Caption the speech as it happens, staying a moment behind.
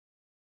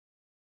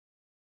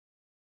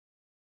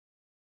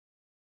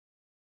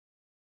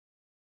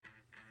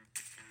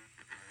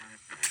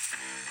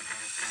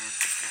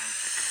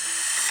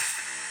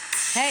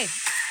Hey,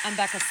 I'm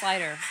Becca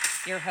Slider,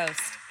 your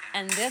host,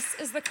 and this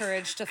is The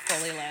Courage to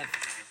Fully Live.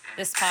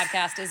 This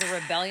podcast is a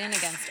rebellion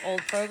against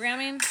old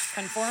programming,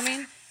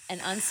 conforming, and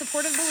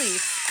unsupported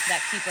beliefs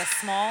that keep us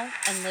small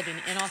and living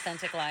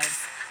inauthentic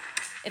lives.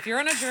 If you're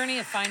on a journey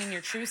of finding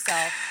your true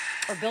self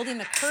or building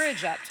the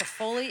courage up to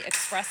fully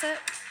express it,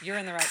 you're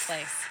in the right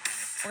place.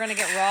 We're going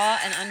to get raw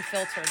and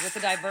unfiltered with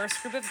a diverse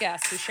group of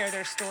guests who share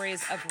their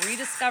stories of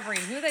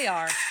rediscovering who they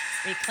are,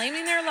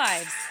 reclaiming their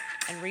lives,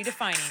 and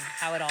redefining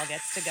how it all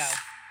gets to go.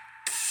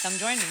 Come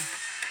join me.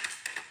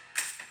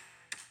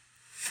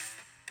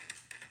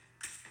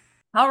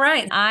 All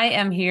right. I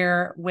am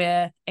here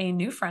with a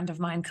new friend of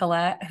mine,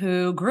 Colette,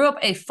 who grew up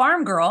a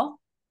farm girl.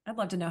 I'd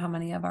love to know how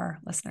many of our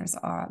listeners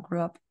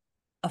grew up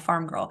a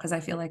farm girl, because I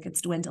feel like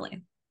it's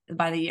dwindling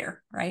by the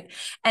year, right?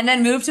 And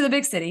then moved to the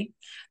big city,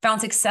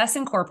 found success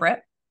in corporate,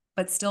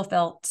 but still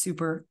felt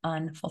super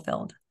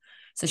unfulfilled.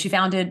 So she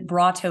founded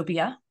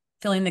Bratopia,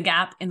 filling the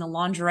gap in the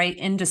lingerie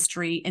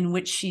industry, in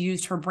which she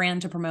used her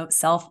brand to promote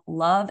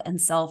self-love and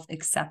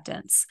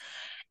self-acceptance.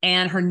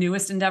 And her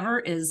newest endeavor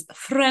is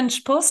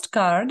French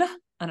Postcard.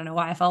 I don't know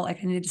why I felt like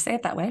I needed to say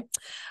it that way.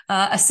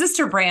 A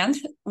sister brand,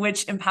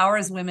 which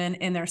empowers women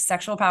in their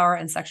sexual power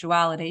and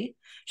sexuality.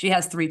 She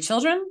has 3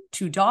 children,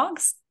 2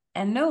 dogs,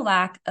 and no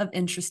lack of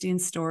interesting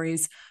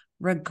stories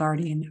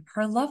regarding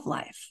her love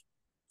life.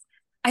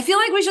 I feel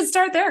like we should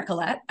start there,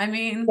 Colette. I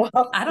mean,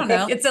 I don't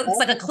know. It's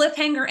like a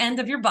cliffhanger end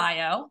of your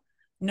bio.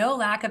 No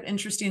lack of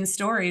interesting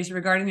stories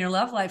regarding your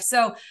love life.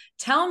 So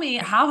tell me,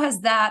 how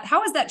has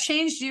that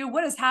changed you?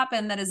 What has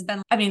happened that has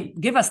been, I mean,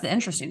 give us the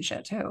interesting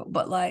shit too,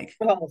 but like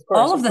Of all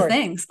course, of of the course,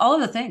 things, all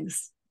of the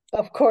things.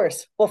 of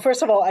course. Well,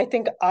 first of all, I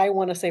think I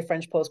want to say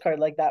French postcard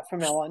like that from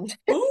now on.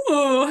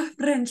 Ooh,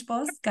 French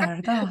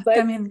postcard. Oh, Like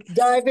come in.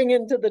 diving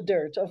into the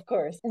dirt, of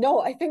course.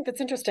 No, I think that's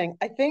interesting.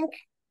 I think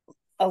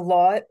a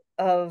lot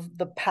of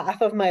the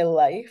path of my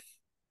life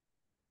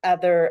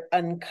either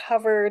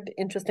uncovered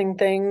interesting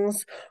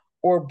things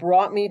or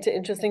brought me to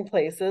interesting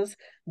places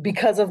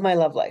because of my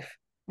love life.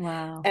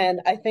 Wow. And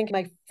I think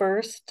my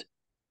first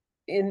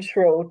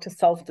intro to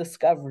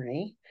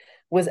self-discovery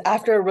was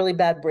after a really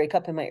bad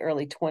breakup in my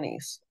early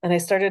 20s. And I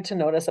started to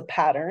notice a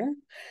pattern,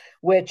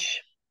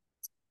 which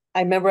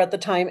I remember at the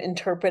time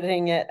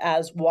interpreting it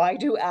as, why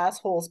do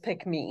assholes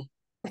pick me?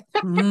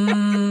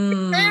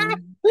 Mm.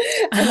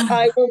 And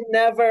I will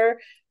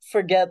never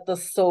forget the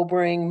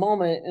sobering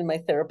moment in my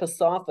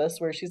therapist's office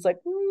where she's like,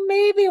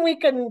 maybe we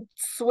can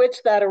switch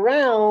that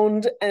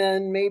around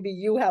and maybe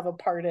you have a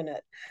part in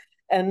it.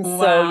 And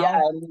so, yeah,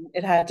 Wow.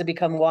 it had to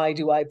become, why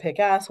do I pick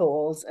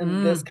assholes?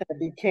 And this Mm. kind of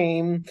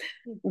became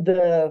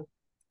the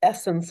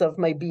essence of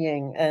my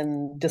being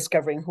and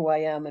discovering who I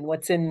am and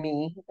what's in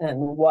me and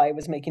why I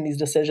was making these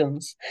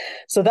decisions.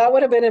 So that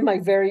would have been in my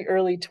very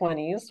early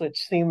 20s, which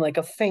seemed like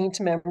a faint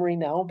memory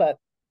now, but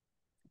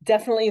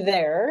definitely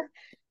there.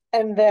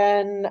 And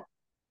then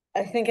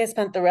I think I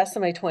spent the rest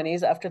of my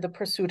 20s after the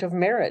pursuit of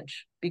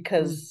marriage Mm.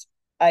 because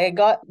I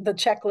got the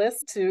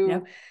checklist to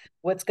Yep.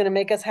 what's going to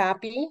make us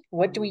happy?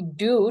 What do we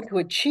do to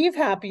achieve Ooh.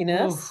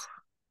 happiness?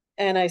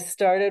 And I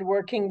started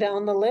working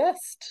down the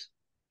list.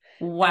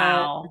 And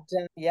Wow.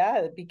 yeah,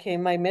 it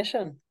became my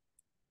mission.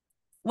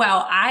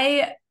 Wow.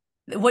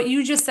 What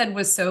you just said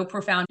was so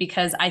profound,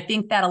 because I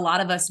think that a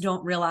lot of us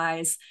don't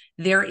realize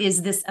there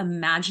is this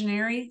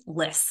imaginary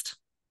list.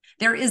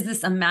 There is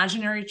this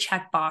imaginary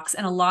checkbox,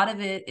 and a lot of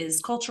it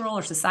is cultural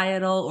or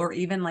societal, or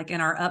even like in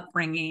our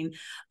upbringing,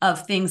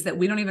 of things that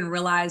we don't even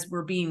realize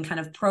we're being kind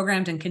of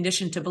programmed and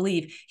conditioned to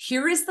believe.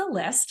 Here is the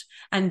list,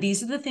 and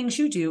these are the things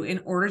you do in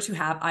order to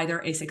have either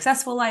a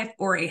successful life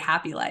or a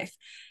happy life.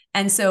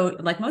 And so,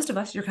 like most of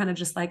us, you're kind of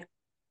just like,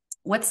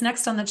 what's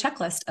next on the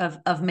checklist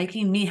of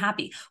making me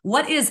happy?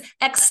 What is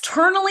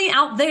externally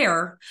out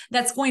there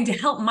that's going to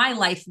help my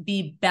life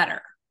be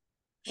better?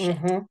 Shit.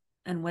 Mm-hmm.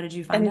 And what did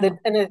you find And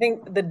out? I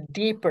think the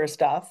deeper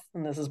stuff,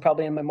 and this is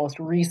probably in my most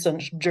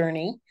recent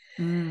journey,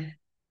 Mm,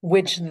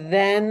 which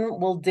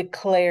then will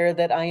declare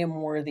that I am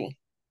worthy.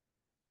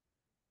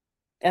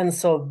 And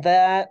so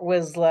that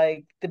was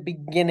like the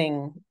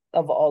beginning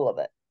of all of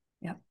it.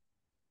 yeah.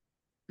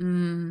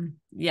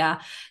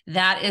 Yeah,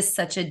 that is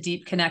such a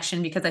deep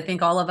connection, because I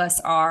think all of us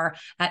are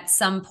at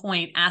some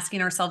point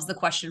asking ourselves the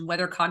question,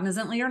 whether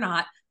cognizantly or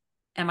not,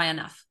 am I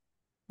enough?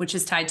 Which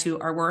is tied to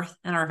our worth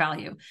and our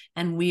value.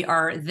 And we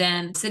are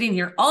then sitting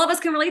here, all of us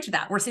can relate to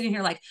that. We're sitting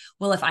here like,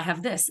 well, if I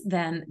have this,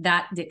 then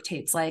that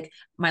dictates like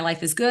my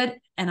life is good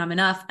and I'm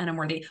enough and I'm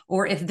worthy.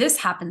 Or if this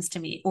happens to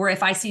me, or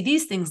if I see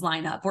these things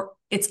line up, or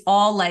it's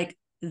all like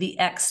the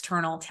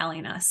external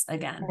telling us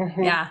again.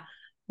 Mm-hmm. Yeah.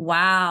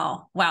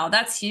 Wow. Wow.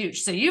 That's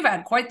huge. So you've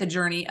had quite the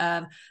journey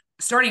of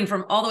starting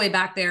from all the way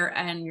back there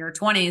in your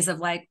 20s of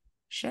like,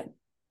 shit,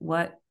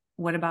 what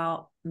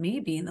about me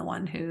being the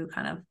one who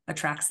kind of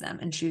attracts them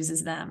and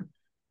chooses them?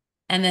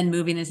 And then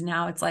moving is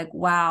now it's like,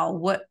 wow,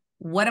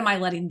 what am I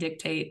letting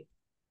dictate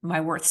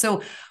my worth?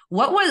 So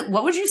what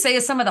would you say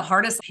is some of the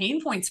hardest pain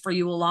points for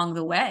you along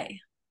the way?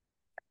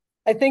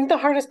 I think the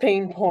hardest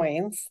pain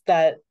points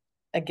that,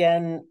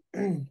 again,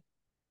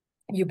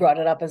 you brought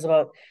it up is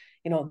about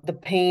the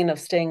pain of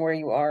staying where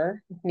you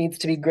are needs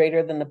to be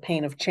greater than the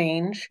pain of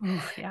change.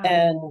 Ooh, yeah.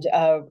 And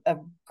a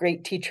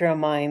great teacher of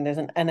mine, there's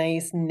an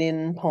Anais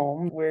Nin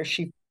poem where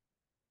she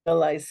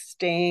realized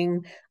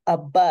staying a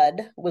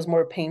bud was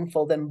more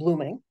painful than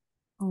blooming.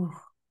 Ooh.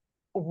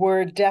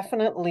 Were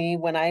definitely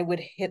when I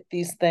would hit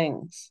these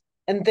things,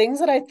 and things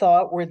that I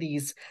thought were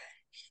these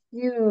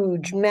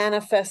huge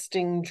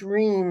manifesting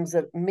dreams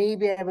that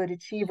maybe I would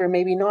achieve or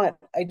maybe not.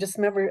 I just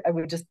remember I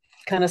would just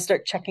kind of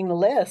start checking the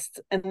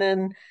list. And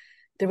then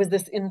there was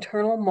this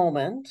internal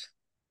moment,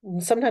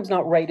 sometimes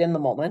not right in the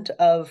moment,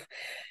 of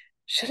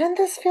shouldn't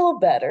this feel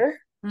better?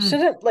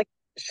 Mm.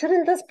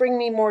 Shouldn't this bring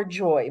me more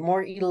joy,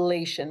 more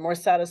elation, more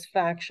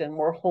satisfaction,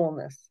 more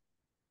wholeness?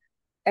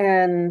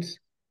 And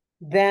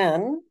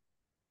then,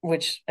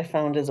 which I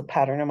found is a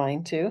pattern of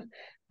mine too,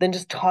 then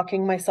just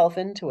talking myself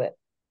into it.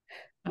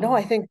 No,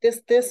 I Oh. think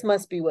this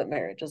must be what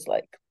marriage is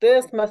like.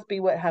 This must be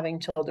what having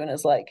children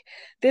is like.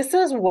 This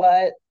is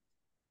what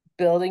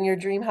building your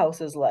dream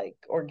house is like,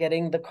 or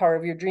getting the car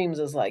of your dreams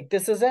is like.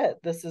 This is it.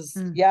 This is,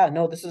 Mm. yeah,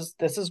 no, this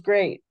is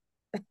great.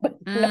 But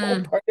no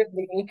Mm. part of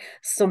me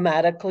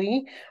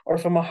somatically or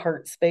from a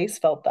heart space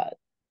felt that.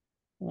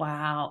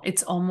 Wow.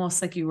 It's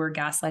almost like you were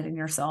gaslighting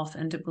yourself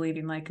into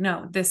believing like,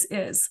 no, this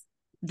is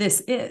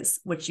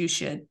what you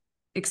should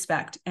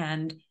expect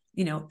and,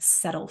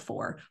 settle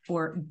for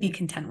or be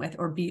content with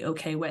or be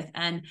okay with.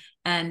 And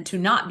to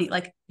not be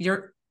like,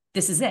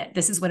 this is it.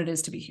 This is what it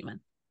is to be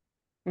human.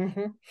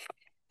 Mm-hmm.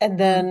 And Mm.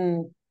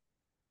 then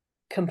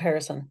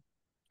comparison.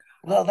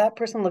 Well, that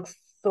person looks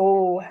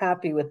so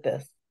happy with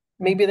this. Mm.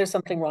 Maybe there's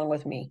something wrong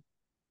with me.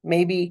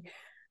 Maybe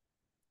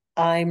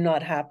I'm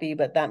not happy,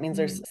 but that means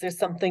there's Mm. there's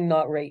something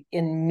not right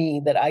in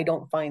me that I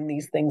don't find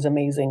these things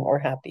amazing or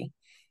happy.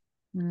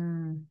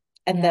 Mm.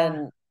 And Yeah.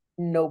 then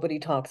nobody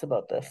talks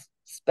about this,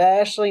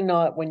 especially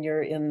not when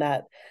you're in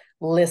that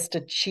list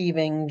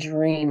achieving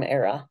dream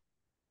era.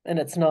 And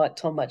it's not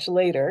till much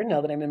later,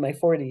 now that I'm in my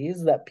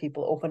 40s, that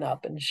people open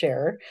up and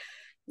share,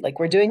 like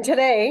we're doing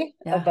today,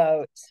 Yeah.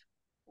 about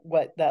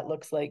what that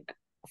looks like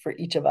for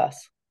each of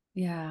us.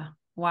 Yeah.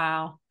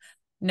 Wow.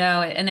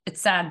 No, and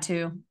it's sad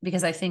too,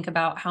 because I think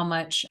about how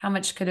much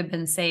could have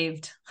been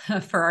saved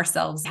for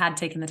ourselves had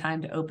taken the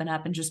time to open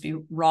up and just be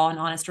raw and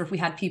honest, or if we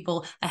had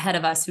people ahead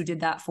of us who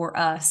did that for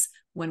us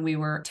when we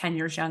were 10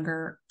 years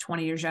younger,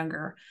 20 years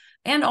younger.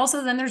 And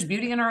also then there's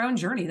beauty in our own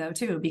journey though,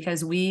 too,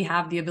 because we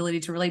have the ability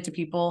to relate to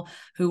people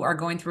who are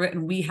going through it.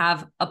 And we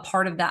have a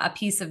part of that, a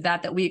piece of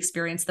that we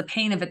experience, the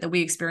pain of it that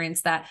we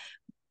experience that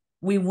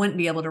we wouldn't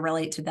be able to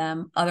relate to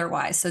them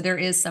otherwise. So there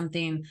is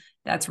something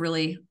that's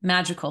really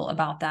magical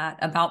about that,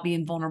 about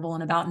being vulnerable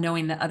and about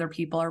knowing that other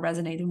people are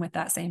resonating with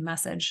that same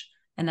message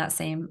and that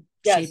same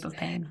shape Yes. of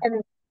pain.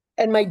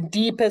 And my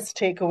deepest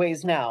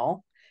takeaways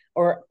now,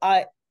 or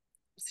I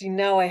see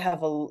now I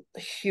have a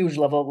huge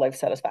level of life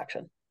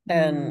satisfaction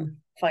and Mm,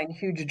 find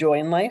huge joy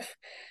in life,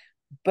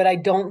 but I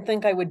don't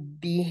think I would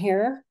be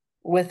here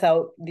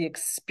without the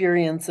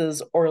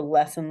experiences or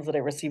lessons that I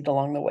received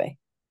along the way.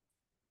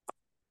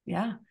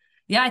 yeah.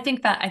 Yeah, I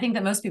think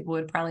that most people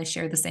would probably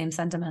share the same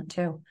sentiment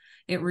too.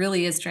 It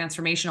really is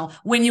transformational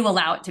when you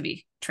allow it to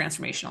be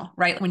transformational,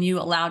 right? When you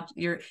allow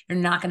you're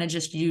not going to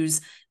just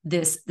use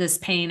this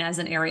pain as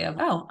an area of,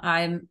 oh,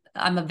 I'm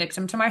a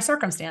victim to my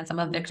circumstance. I'm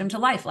a victim to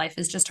life. Life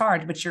is just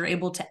hard, but you're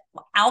able to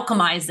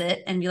alchemize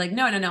it and be like,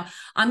 no, no, no,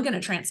 I'm going to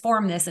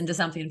transform this into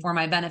something for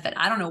my benefit.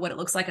 I don't know what it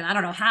looks like and I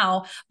don't know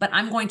how, but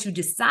I'm going to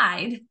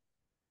decide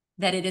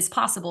that it is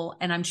possible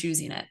and I'm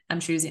choosing it. I'm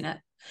choosing it.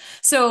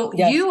 So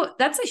Yes.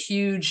 that's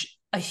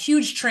a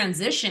huge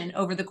transition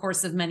over the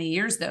course of many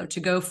years though, to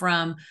go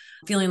from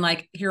feeling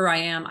like here I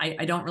am,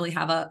 I don't really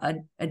have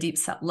a deep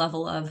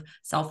level of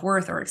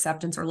self-worth or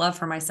acceptance or love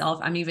for myself.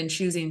 I'm even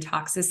choosing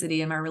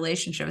toxicity in my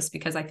relationships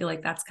because I feel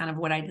like that's kind of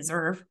what I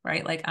deserve,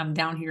 right? Like I'm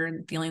down here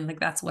and feeling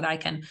like that's what I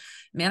can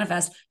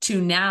manifest,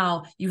 to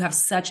now you have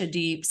such a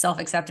deep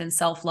self-acceptance,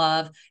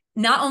 self-love.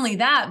 Not only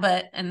that,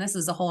 but, and this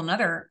is a whole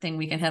nother thing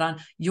we can hit on,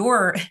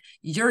 you're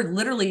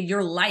literally,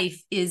 your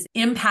life is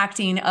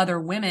impacting other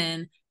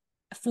women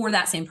for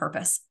that same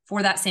purpose,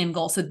 for that same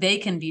goal, so they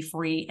can be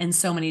free in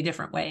so many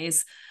different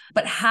ways.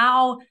 But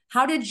how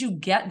did you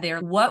get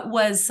there? What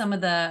was some of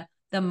the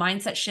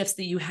mindset shifts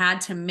that you had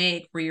to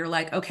make where you're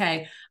like,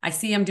 okay, I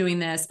see I'm doing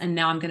this and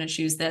now I'm going to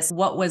choose this?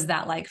 What was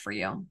that like for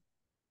you?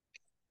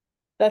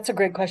 That's a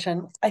great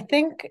question. I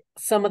think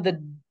some of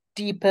the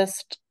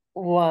deepest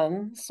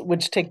ones,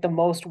 which take the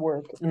most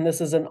work, and this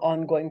is an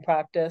ongoing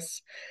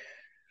practice,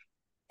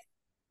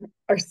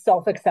 are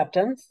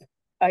self-acceptance.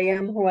 I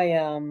am who I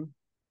am.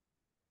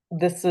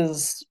 This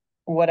is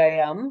what I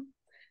am,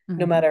 no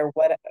Mm-hmm. matter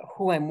what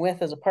who I'm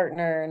with as a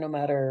partner, no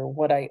matter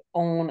what I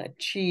own,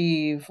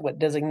 achieve, what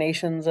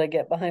designations I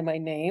get behind my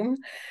name.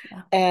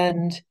 Yeah.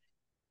 And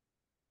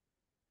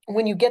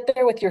when you get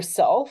there with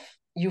yourself,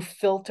 you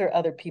filter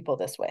other people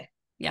this way.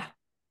 Yeah.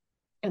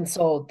 And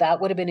so that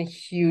would have been a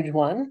huge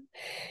one.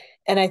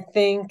 And I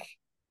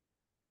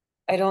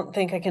don't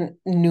think I can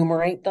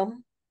enumerate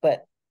them,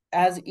 but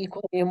Yeah. as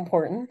equally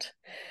important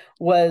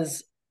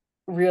was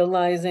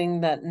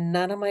realizing that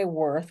none of my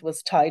worth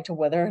was tied to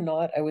whether or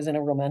not I was in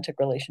a romantic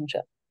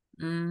relationship.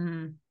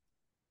 Mm,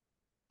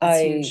 that's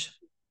I huge.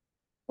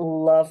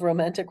 love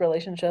romantic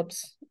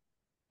relationships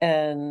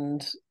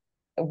and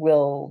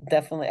will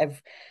definitely,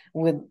 I've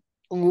would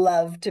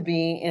love to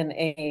be in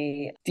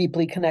a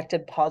deeply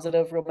connected,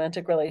 positive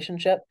romantic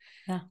relationship.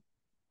 Yeah.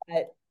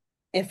 But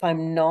if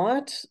I'm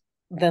not,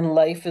 then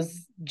life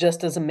is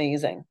just as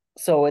amazing.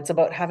 So it's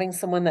about having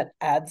someone that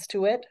adds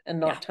to it and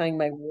Yeah. not tying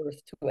my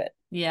worth to it.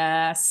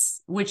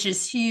 Yes, which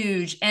is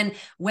huge. And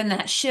when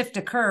that shift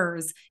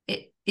occurs,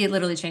 it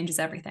literally changes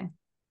everything.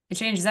 It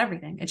changes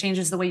everything. It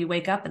changes the way you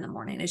wake up in the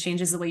morning. It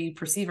changes the way you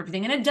perceive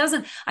everything. And it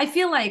doesn't, I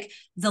feel like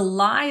the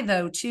lie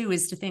though, too,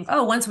 is to think,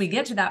 oh, once we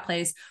get to that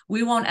place,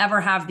 we won't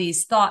ever have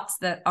these thoughts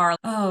that are,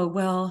 oh,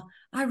 well,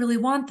 I really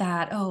want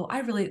that. Oh,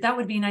 that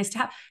would be nice to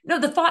have. No,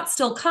 the thoughts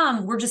still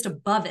come. We're just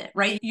above it,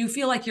 right? You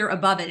feel like you're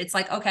above it. It's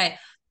like, okay,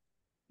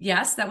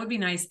 yes, that would be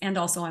nice. And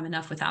also, I'm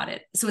enough without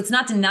it. So it's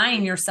not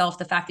denying yourself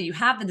the fact that you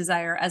have the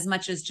desire as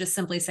much as just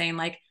simply saying,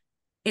 like,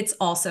 it's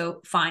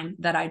also fine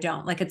that I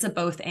don't. Like, it's a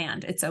both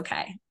and it's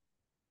okay.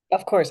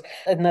 Of course.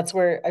 And that's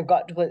where I've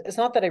got to, it's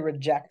not that I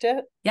reject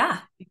it, Yeah.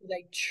 because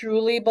I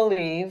truly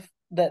believe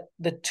that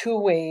the two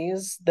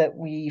ways that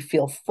we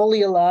feel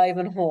fully alive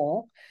and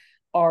whole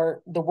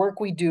are the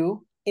work we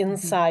do Mm-hmm.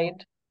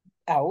 inside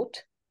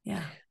out,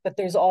 Yeah. but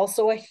there's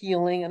also a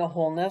healing and a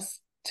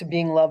wholeness to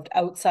being loved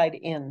outside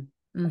in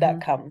Mm-hmm.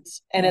 that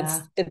comes. And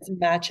Yeah. it's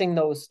matching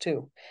those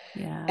two.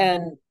 Yeah.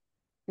 And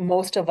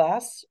most of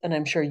us, and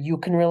I'm sure you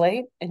can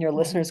relate and your Mm-hmm.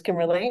 listeners can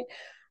relate,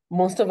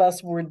 most of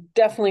us were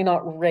definitely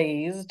not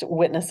raised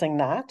witnessing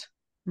that,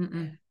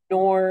 Mm-mm.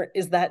 nor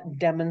is that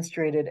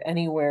demonstrated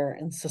anywhere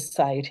in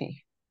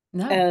society.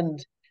 No.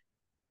 And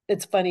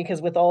it's funny because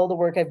with all the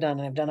work I've done,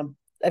 and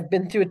I've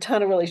been through a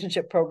ton of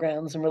relationship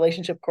programs and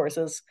relationship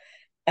courses,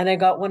 and I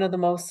got one of the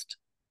most,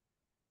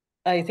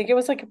 I think it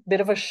was like a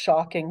bit of a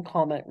shocking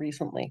comment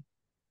recently.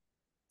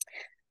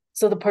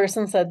 So the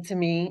person said to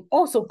me,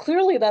 "Oh, so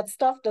clearly that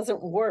stuff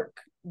doesn't work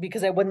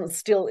because I wasn't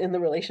still in the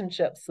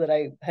relationships that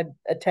I had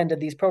attended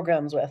these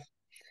programs with."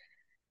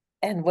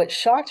 And what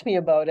shocked me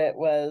about it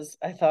was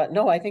I thought,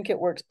 no, I think it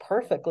works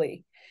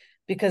perfectly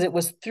because it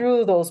was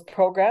through those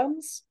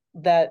programs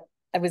that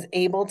I was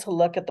able to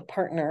look at the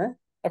partner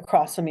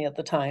across from me at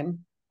the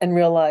time and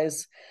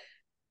realize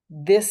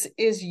this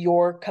is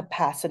your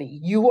capacity.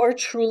 You are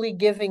truly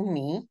giving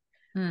me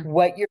Mm.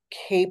 what you're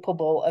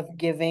capable of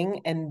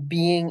giving and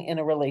being in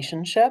a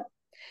relationship.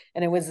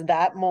 And it was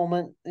that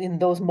moment, in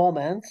those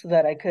moments,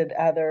 that I could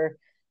either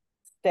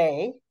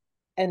stay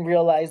and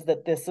realize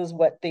that this is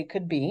what they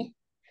could be,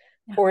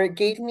 Yeah. or it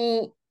gave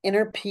me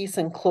inner peace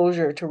and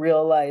closure to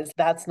realize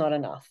that's not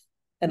enough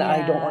and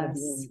I don't want to be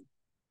Yes. in.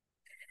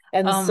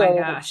 And Oh my so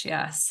gosh.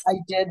 Yes. I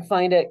did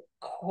find it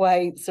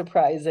quite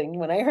surprising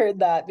when I heard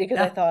that because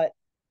I Yeah. thought,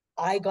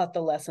 I got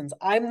the lessons.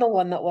 I'm the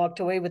one that walked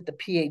away with the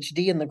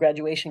PhD in the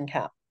graduation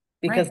cap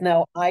because Right.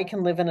 now I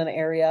can live in an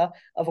area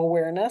of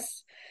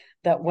awareness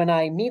that when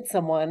I meet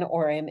someone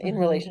or I'm in Mm-hmm.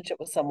 relationship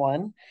with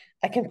someone,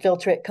 I can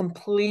filter it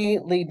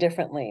completely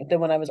differently than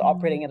when I was Mm.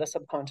 operating at a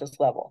subconscious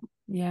level.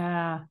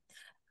 Yeah.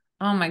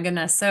 Oh my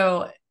goodness.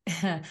 So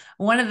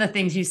one of the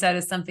things you said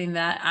is something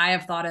that I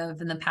have thought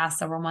of in the past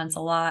several months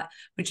a lot,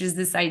 which is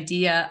this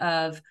idea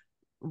of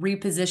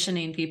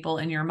repositioning people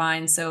in your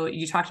mind. So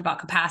you talked about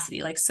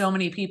capacity, like so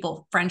many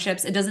people,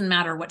 friendships, it doesn't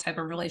matter what type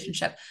of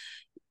relationship,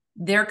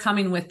 they're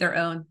coming with their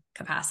own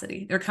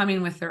capacity. They're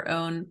coming with their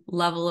own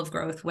level of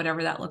growth,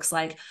 whatever that looks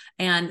like.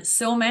 And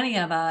so many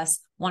of us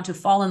want to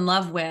fall in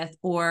love with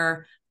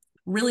or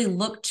really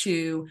look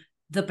to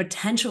the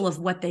potential of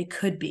what they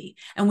could be.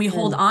 And we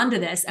hold Mm. on to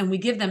this and we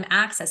give them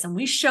access and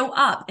we show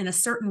up in a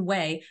certain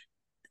way,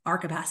 our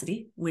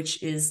capacity,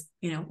 which is,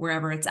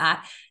 wherever it's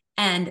at.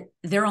 And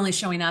they're only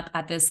showing up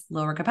at this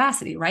lower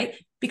capacity, right?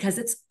 Because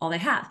it's all they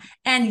have.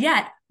 And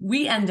yet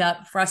we end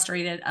up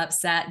frustrated,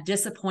 upset,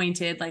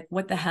 disappointed, like,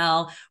 what the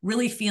hell,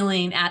 really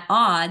feeling at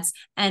odds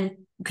and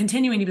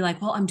continuing to be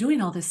like, well, I'm doing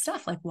all this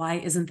stuff. Like, why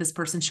isn't this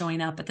person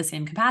showing up at the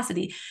same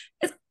capacity?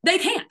 They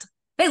can't.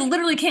 They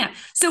literally can't.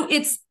 So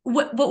it's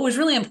what was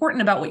really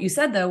important about what you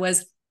said, though,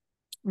 was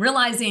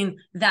realizing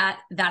that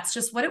that's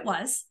just what it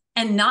was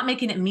and not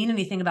making it mean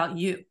anything about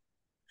you.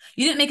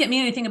 You didn't make it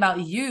mean anything about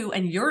you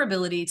and your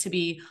ability to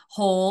be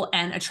whole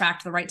and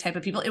attract the right type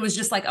of people. It was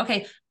just like,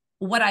 okay,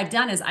 what I've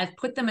done is I've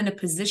put them in a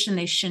position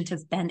they shouldn't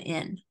have been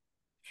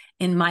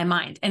in my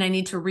mind, and I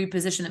need to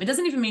reposition them. It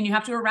doesn't even mean you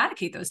have to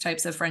eradicate those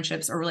types of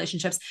friendships or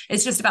relationships.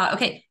 It's just about,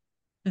 okay,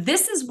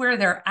 this is where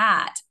they're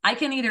at. I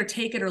can either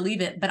take it or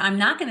leave it, but I'm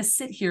not going to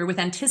sit here with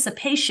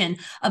anticipation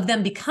of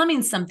them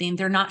becoming something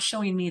they're not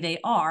showing me they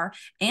are.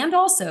 And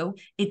also,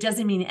 it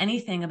doesn't mean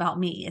anything about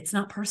me. It's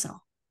not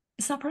personal.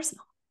 It's not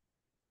personal.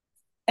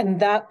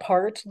 And that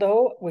part,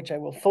 though, which I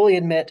will fully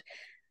admit,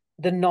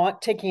 the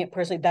not taking it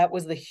personally, that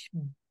was the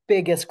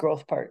biggest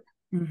growth part.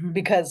 Mm-hmm.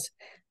 Because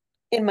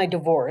in my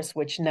divorce,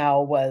 which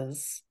now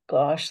was,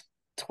 gosh,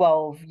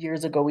 12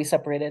 years ago, we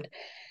separated,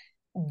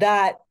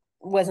 that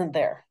wasn't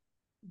there.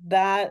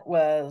 that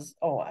was,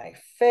 oh, I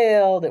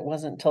failed. It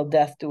wasn't till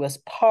death do us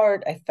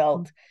part. I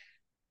felt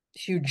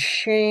huge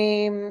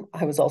shame.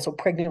 I was also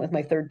pregnant with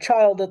my third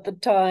child at the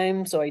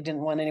time, so I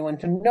didn't want anyone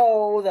to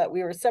know that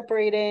we were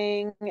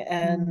separating.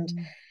 And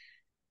Mm.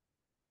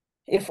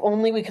 if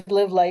only we could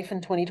live life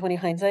in 2020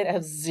 hindsight, I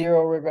have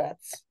zero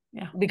regrets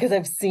Yeah. because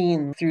I've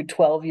seen through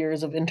 12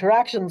 years of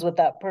interactions with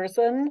that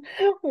person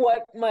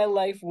what my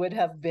life would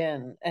have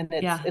been. And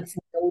Yeah. it's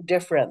no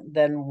different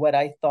than what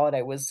I thought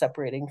I was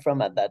separating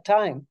from at that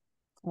time.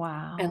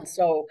 Wow. And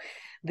so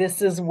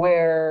this is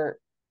where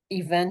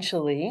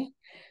eventually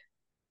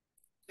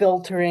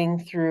filtering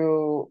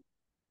through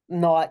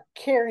not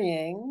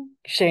carrying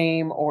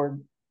shame or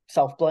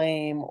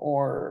self-blame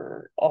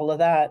or all of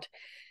that,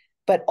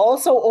 but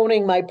also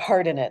owning my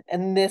part in it.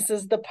 And this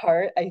is the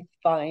part I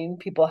find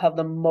people have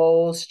the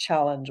most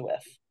challenge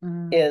with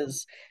Mm.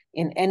 is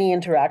in any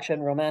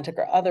interaction, romantic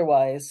or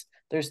otherwise,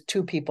 there's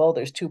two people,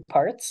 there's two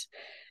parts,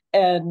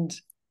 and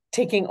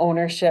taking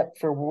ownership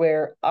for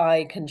where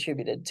I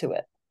contributed to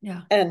it.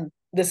 Yeah. And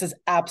this is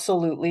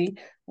absolutely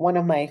one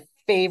of my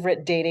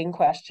favorite dating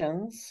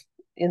questions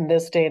in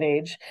this day and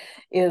age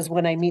is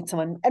when I meet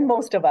someone, and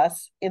most of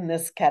us in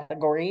this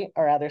category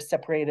are either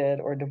separated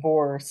or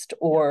divorced Yeah.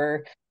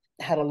 or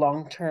had a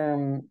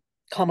long-term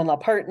common law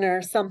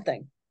partner,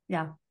 something.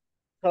 Yeah.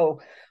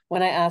 So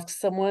when I ask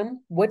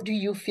someone, what do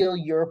you feel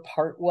your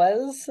part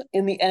was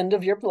in the end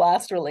of your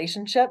last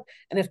relationship?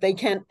 And if they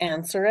can't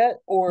answer it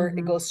or it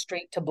Mm-hmm. goes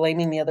straight to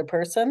blaming the other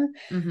person,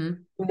 Mm-hmm.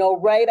 you know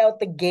right out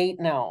the gate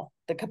now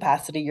the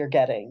capacity you're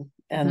getting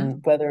Mm-hmm.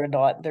 and whether or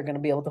not they're going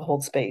to be able to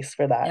hold space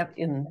for that Yep.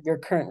 in your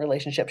current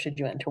relationship should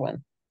you enter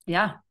one.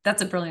 Yeah.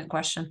 That's a brilliant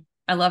question.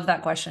 I love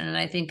that question. And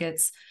I think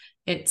it's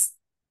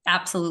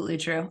absolutely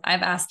true.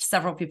 I've asked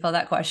several people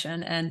that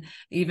question, and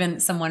even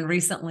someone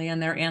recently,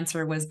 and their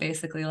answer was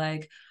basically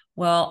like,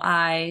 well,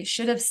 I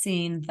should have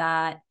seen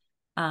that.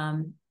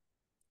 Um,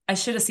 I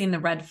should have seen the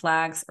red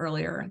flags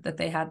earlier that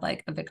they had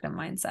like a victim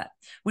mindset,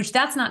 which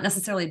that's not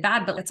necessarily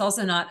bad, but it's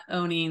also not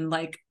owning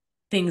like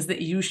things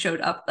that you showed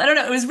up. I don't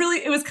know.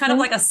 It was kind of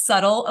like a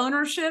subtle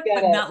ownership, Get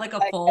but it. not like a I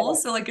get full. it.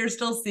 So like you're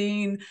still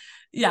seeing,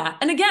 yeah.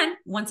 And again,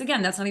 once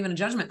again, that's not even a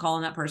judgment call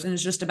on that person.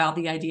 It's just about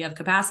the idea of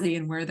capacity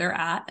and where they're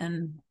at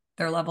and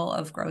their level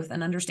of growth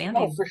and Oh,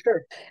 understanding. for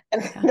sure.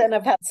 And Yeah. then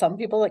I've had some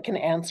people that can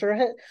answer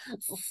it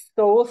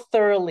so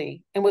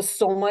thoroughly and with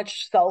so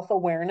much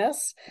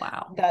self-awareness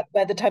Wow. that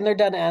by the time they're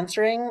done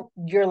answering,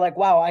 you're like,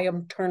 wow, I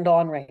am turned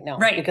on right now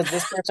Right. because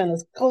this person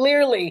has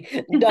clearly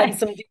done Hey,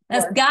 some deep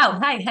let's work. go.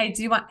 Hey,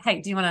 do you want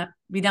to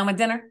be done with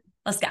dinner?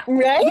 Let's go.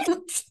 Right?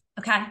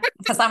 Okay,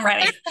 because I'm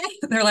ready.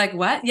 They're like,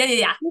 what?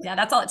 Yeah.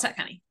 That's all it took,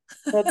 honey.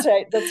 That's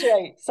right. That's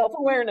right.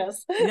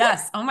 Self-awareness.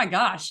 Yes. Oh my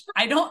gosh.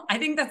 I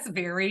think that's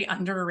very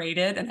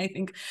underrated. And I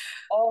think,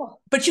 Oh,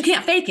 but you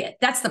can't fake it.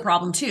 That's the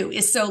problem too.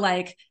 Is so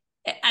like,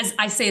 as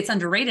I say, it's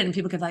underrated, and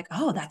people can be like,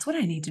 oh, that's what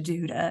I need to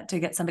do to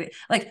get somebody.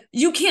 Like,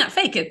 you can't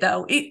fake it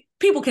though.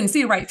 People can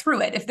see right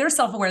through it. If they're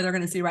self-aware, they're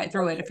going to see right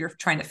through it if you're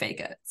trying to fake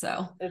it.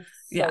 So it's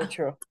so yeah.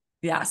 true.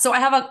 Yeah. So I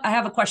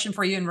have a question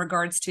for you in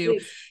regards to,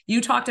 Please.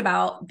 you talked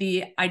about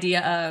the idea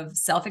of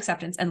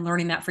self-acceptance and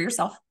learning that for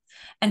yourself.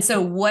 And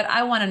so what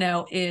I want to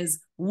know is,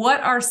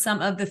 what are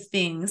some of the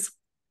things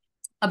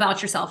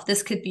about yourself?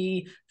 This could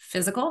be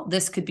physical,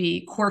 this could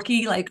be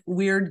quirky, like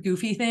weird,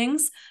 goofy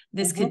things.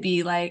 This could Mm-hmm.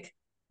 be like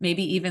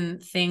maybe even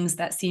things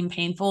that seem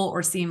painful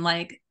or seem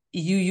like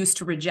you used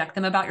to reject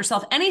them about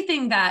yourself.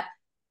 Anything that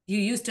you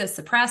used to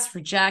suppress,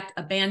 reject,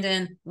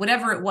 abandon,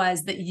 whatever it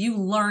was that you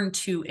learned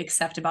to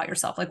accept about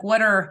yourself. Like,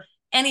 what are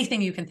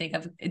anything you can think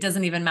of? It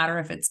doesn't even matter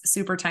if it's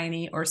super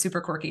tiny or super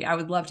quirky. I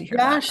would love to hear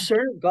Yeah, that.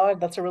 sure. God,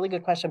 that's a really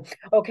good question.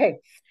 Okay.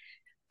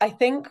 I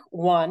think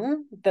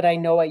one that I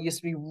know I used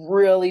to be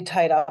really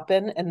tied up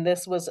in, and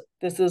this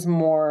is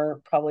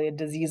more probably a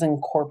disease in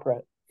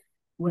corporate,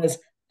 was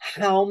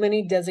how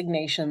many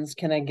designations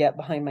can I get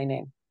behind my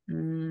name?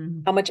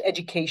 Mm, How much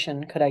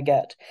education could I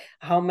get?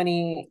 How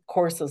many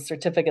courses,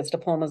 certificates,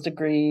 diplomas,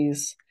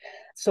 degrees,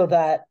 so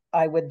that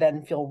I would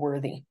then feel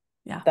worthy?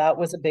 yeah. That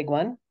was a big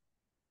one.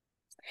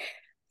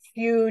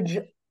 Huge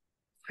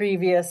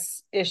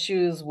previous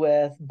issues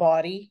with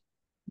body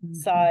Mm-hmm.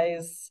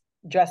 size,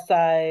 dress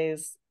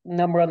size,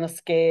 number on the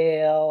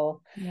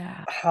scale,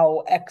 Yeah.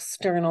 how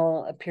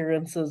external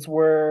appearances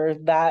were.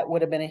 That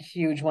would have been a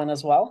huge one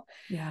as well.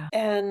 Yeah.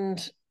 And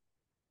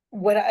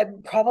what I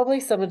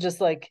probably some of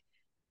just like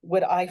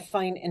what I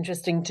find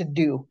interesting to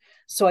do.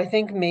 So I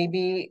think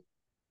maybe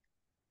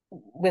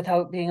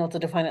without being able to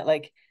define it,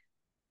 like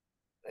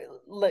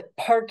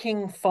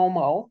parking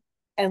FOMO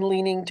and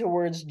leaning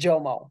towards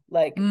JOMO,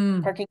 like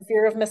Mm, parking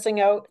fear of missing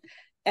out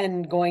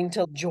and going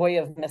to joy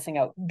of missing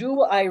out.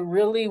 Do I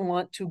really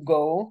want to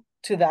go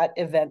to that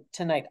event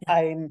tonight? yeah.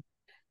 I'm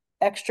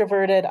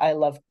extroverted. I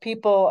love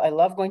people. I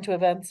love going to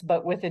events,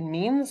 but within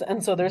means.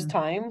 And so there's Mm-hmm.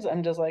 times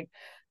I'm just like,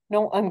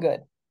 no, I'm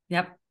good.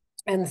 Yep.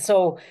 And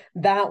so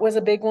that was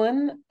a big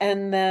one.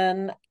 And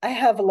then I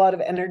have a lot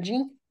of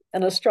energy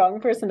and a strong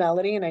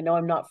personality, and I know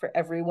I'm not for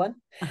everyone.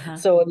 Uh-huh.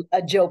 So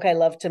a joke I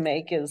love to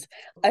make is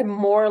I'm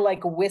more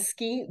like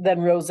whiskey than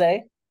rosé.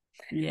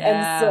 And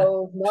Yeah.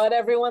 so not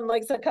everyone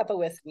likes a cup of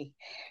whiskey.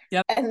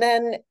 Yep. And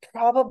then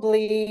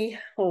probably,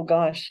 oh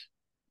gosh,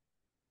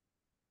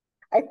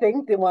 I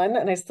think the one,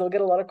 and I still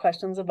get a lot of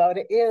questions about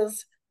it,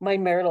 is my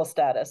marital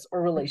status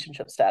or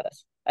relationship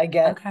status. I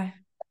get Okay.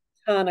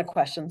 a ton of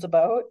questions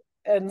about.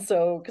 And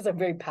so, because I'm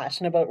very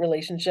passionate about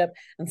relationship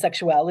and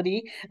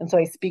sexuality, and so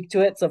I speak to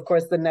it. So, of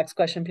course, the next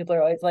question people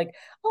are always like,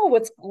 "Oh,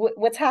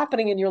 what's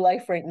happening in your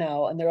life right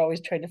now?" And they're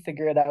always trying to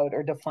figure it out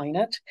or define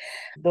it.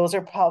 Those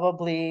are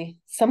probably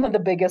some of the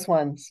biggest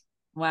ones.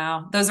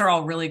 Wow. Those are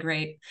all really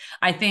great.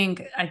 I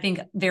think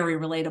very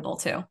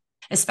relatable too.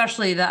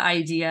 Especially the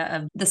idea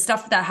of the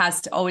stuff that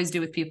has to always do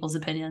with people's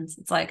opinions.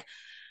 It's like,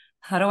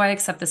 how do I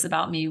accept this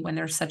about me when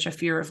there's such a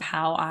fear of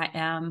how I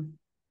am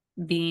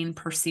being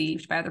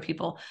perceived by other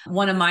people?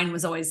 One of mine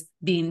was always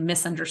being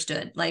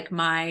misunderstood, like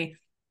my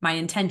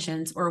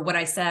intentions or what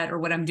I said or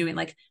what I'm doing.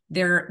 Like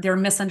they're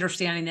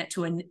misunderstanding it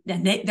and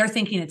they're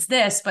thinking it's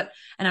this, but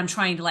and I'm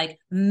trying to like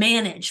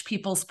manage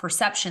people's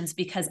perceptions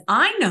because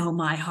I know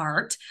my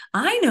heart,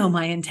 I know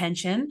my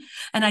intention,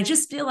 and I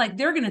just feel like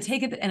they're gonna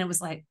take it. And it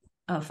was like,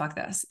 oh fuck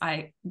this.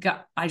 I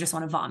just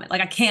want to vomit.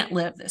 Like I can't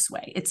live this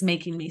way. It's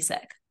making me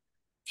sick.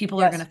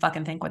 People are gonna Yes,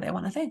 fucking think what they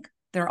want to think.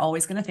 They're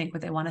always gonna think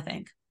what they want to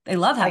think. They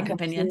love I having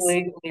opinions.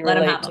 completely Let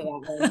them have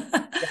relate to them.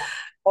 that one. Yeah.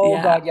 Oh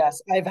Yeah. God,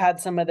 yes. I've had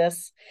some of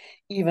this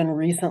even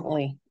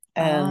recently,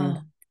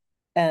 Oh.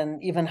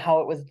 and even how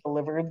it was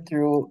delivered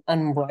through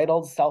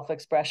unbridled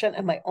self-expression.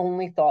 And my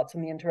only thoughts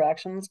in the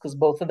interactions, because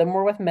both of them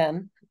were with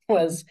men,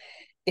 was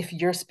if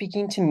you're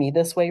speaking to me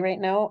this way right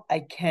now, I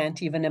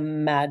can't even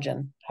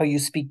imagine how you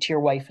speak to your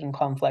wife in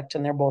conflict,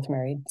 and they're both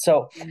married.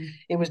 So Mm-hmm.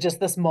 it was just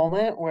this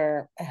moment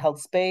where I held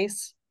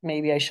space.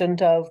 Maybe I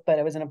shouldn't have, but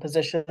I was in a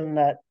position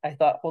that I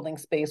thought holding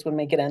space would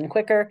make it end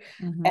quicker.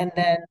 Mm-hmm. And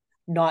then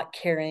not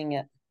carrying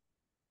it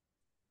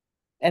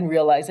and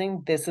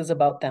realizing this is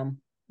about them.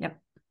 Yep.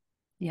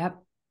 Yep.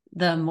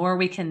 The more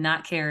we can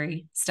not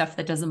carry stuff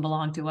that doesn't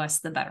belong to us,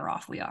 the better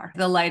off we are.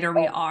 The lighter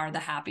we Oh, are, the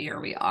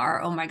happier we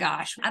are. Oh my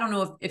gosh. I don't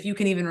know if you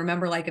can even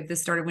remember like if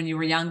this started when you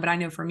were young, but I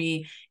know for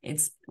me,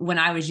 it's when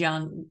I was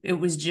young, it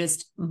was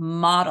just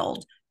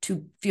modeled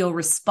to feel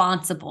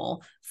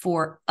responsible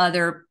for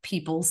other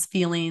people's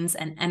feelings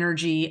and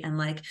energy and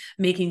like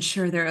making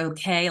sure they're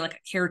okay, like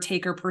a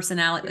caretaker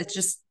personality. It's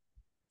just,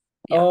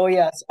 yeah. oh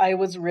yes. I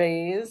was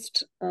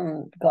raised,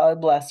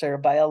 God bless her,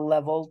 by a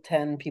level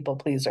 10 people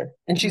pleaser,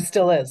 and she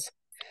still Mm-hmm. is.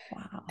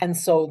 Wow. And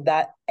so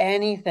that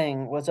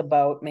anything was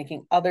about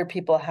making other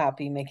people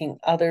happy, making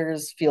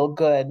others feel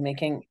good,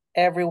 making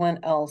everyone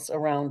else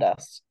around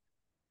us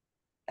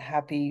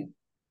happy,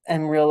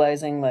 and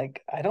realizing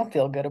like I don't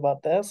feel good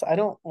about this. I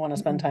don't want to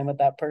spend Mm-hmm. time with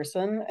that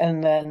person,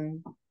 and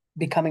then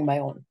becoming my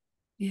own.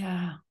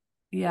 Yeah.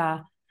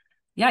 Yeah.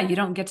 Yeah, you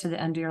don't get to the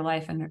end of your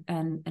life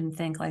and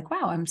think like,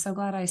 wow, I'm so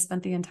glad I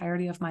spent the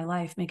entirety of my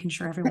life making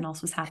sure everyone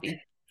else was happy. And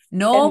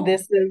No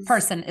this is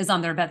person is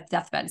on their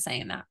deathbed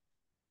saying that.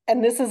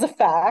 and this is a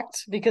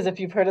fact because if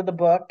you've heard of the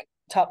book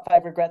Top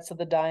 5 Regrets of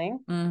the Dying,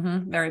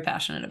 Mm-hmm. Very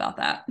passionate about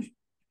that.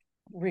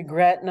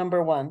 regret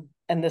number one,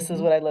 and this is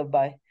Mm-hmm. what I live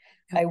by.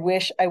 Yep. I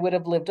wish I would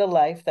have lived a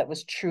life that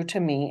was true to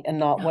me and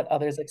not Yeah. what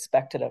others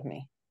expected of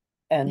me.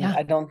 And Yeah.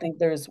 I don't think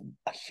there's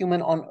a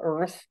human on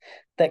earth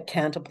that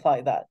can't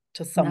apply that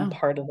to some No,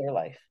 part of their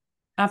life.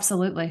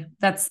 absolutely.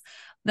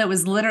 That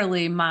was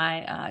literally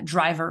my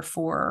driver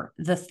for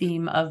the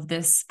theme of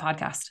this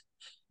podcast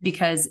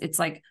because it's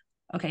like,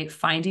 okay,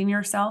 finding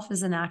yourself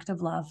is an act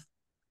of love,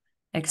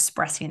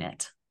 expressing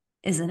it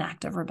is an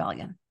act of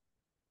rebellion.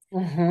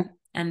 Mm-hmm.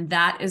 And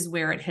that is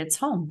where it hits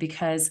home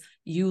because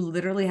you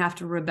literally have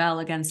to rebel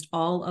against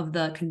all of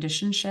the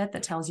conditioned shit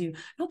that tells you,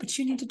 no, but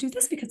you need to do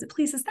this because it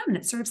pleases them and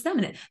it serves them.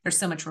 There's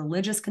so much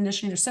religious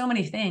conditioning. There's so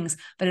many things,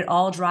 but it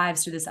all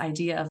drives to this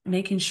idea of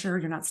making sure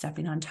you're not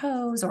stepping on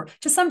toes or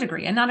to some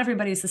degree. And not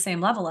everybody is the same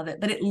level of it,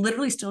 but it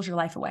literally steals your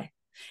life away.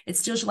 It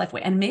steals your life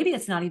away. And maybe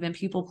it's not even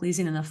people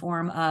pleasing in the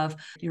form of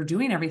you're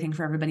doing everything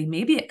for everybody.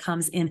 Maybe it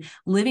comes in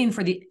living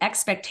for the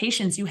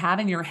expectations you have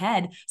in your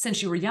head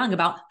since you were young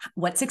about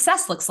what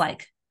success looks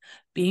like,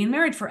 being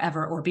married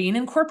forever or being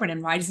in corporate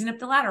and rising up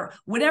the ladder,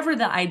 whatever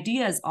the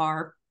ideas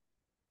are.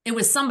 It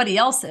was somebody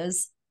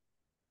else's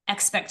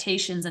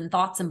expectations and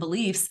thoughts and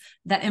beliefs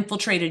that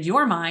infiltrated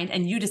your mind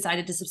and you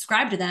decided to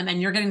subscribe to them.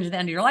 And you're getting to the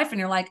end of your life and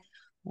you're like,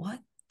 what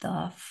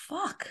the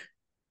fuck?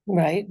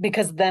 Right?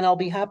 Because then I'll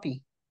be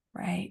happy.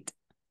 Right.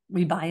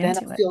 We buy Then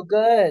into I'll it. feel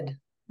good.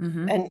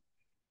 Mm-hmm. And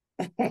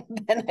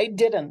then I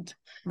didn't.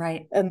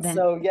 Right. And Then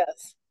so,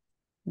 yes.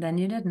 then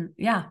you didn't.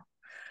 Yeah.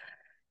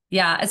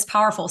 Yeah, it's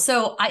powerful.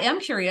 So I am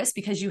curious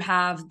because you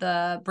have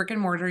the brick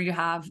and mortar, you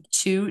have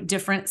two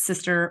different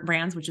sister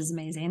brands, which is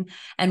amazing.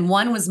 And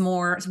one was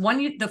more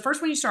the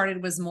first one you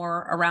started was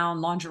more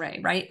around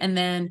lingerie, right? And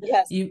then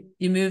Yes. you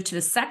moved to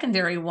the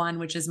secondary one,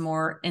 which is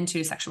more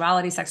into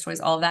sexuality, sex toys,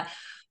 all of that.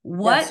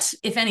 What, Yes.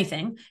 if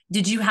anything,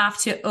 did you have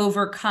to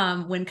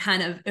overcome when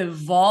kind of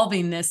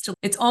evolving this to,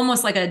 it's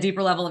almost like a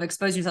deeper level of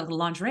exposing yourself to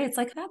lingerie. It's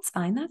like, that's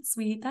fine. That's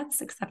sweet.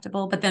 That's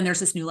acceptable. But then there's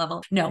this new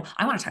level. No,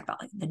 I want to talk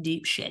about like the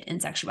deep shit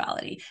in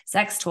sexuality,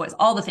 sex toys,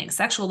 all the things,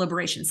 sexual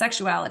liberation,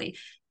 sexuality.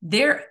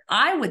 There,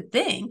 I would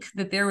think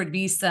that there would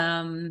be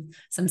some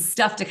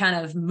stuff to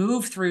kind of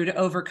move through to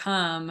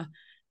overcome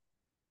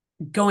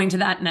going to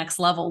that next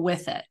level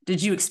with it.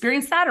 Did you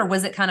experience that, or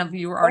was it kind of,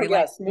 you were Oh already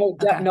like, yes, no,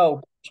 okay.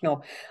 no.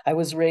 I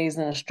was raised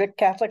in a strict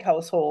Catholic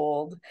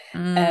household,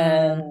 Mm,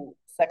 and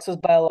sex was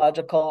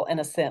biological and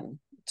a sin.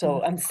 So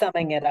mm, I'm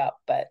summing it up,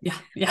 but yeah,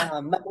 yeah.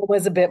 my mom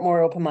was a bit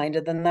more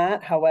open-minded than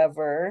that.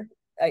 However,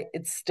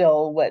 it's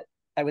still what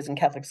I was in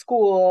Catholic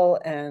school,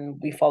 and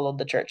we followed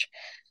the church.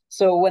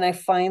 So when I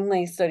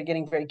finally started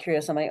getting very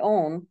curious on my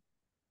own,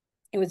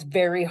 it was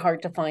very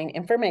hard to find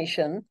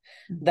information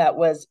that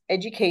was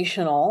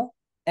educational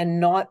and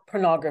not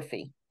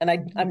pornography. And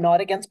Mhm. I'm not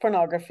against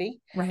pornography.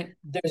 Right.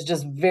 There's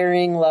just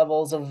varying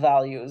levels of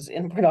values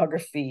in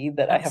pornography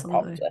that I have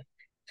problems Absolutely. with.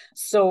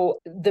 So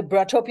the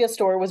Bratopia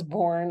store was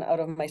born out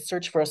of my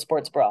search for a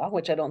sports bra,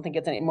 which I don't think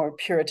it's any more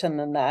Puritan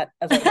than that,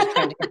 as I was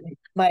trying to get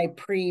my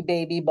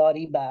pre-baby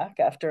body back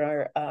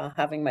after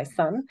having my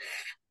son.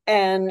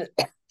 And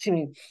to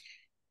me,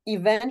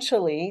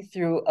 eventually,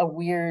 through a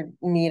weird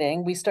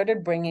meeting, we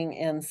started bringing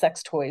in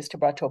sex toys to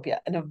Bratopia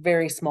in a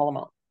very small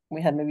amount.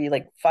 We had maybe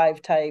like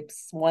 5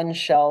 types, one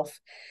shelf.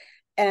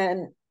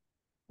 And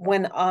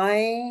when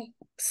I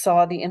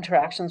saw the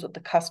interactions with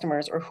the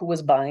customers or who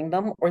was buying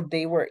them, or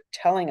they were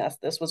telling us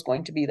this was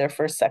going to be their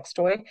first sex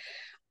toy,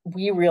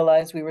 we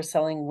realized we were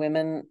selling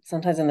women,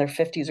 sometimes in their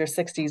 50s or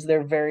 60s,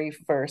 their very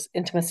first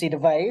intimacy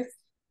device.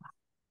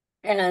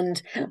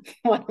 And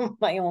one of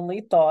my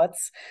only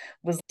thoughts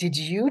was, did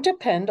you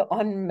depend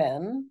on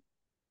men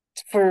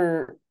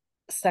for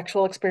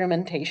sexual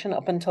experimentation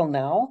up until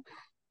now?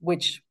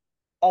 Which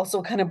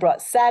also kind of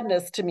brought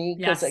sadness to me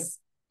because I Yes.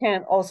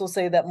 can't also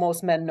say that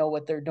most men know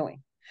what they're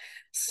doing.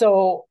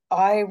 So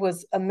I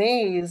was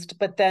amazed,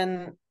 but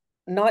then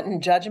not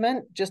in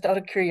judgment, just out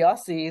of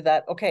curiosity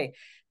that, okay,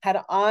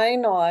 had I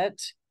not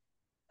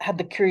had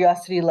the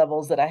curiosity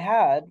levels that I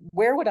had,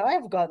 where would I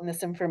have gotten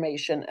this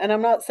information? And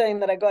I'm not saying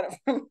that I got it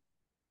from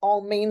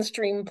all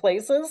mainstream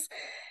places,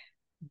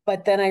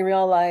 but then I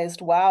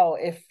realized, wow,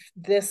 if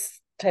this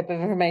type of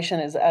information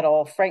is at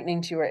all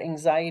frightening to you or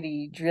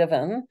anxiety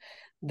driven,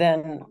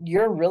 then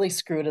you're really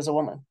screwed as a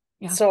woman.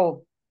 Yeah.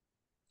 So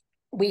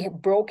we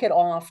broke it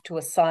off to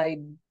a side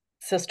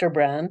sister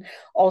brand,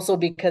 also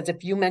because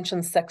if you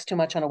mention sex too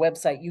much on a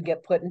website, you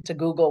get put into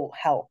Google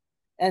help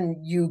and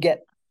you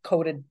get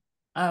coded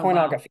Oh, wow.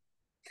 pornography.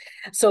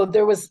 So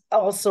there was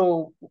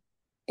also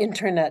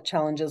internet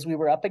challenges we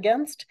were up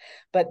against,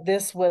 but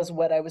this was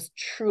what I was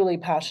truly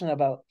passionate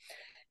about.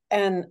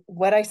 And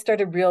what I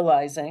started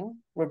realizing,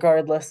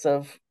 regardless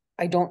of,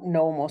 I don't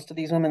know most of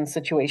these women's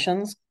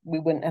situations, we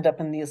wouldn't end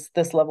up in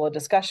this level of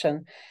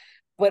discussion.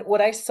 But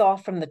what I saw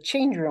from the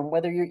change room,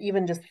 whether you're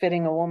even just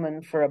fitting a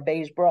woman for a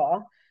beige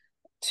bra,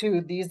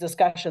 to these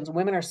discussions,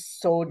 women are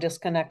so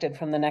disconnected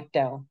from the neck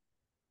down.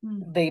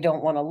 Mm. They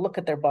don't want to look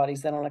at their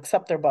bodies, they don't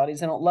accept their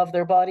bodies, they don't love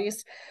their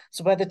bodies.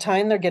 So by the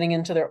time they're getting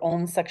into their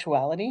own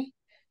sexuality,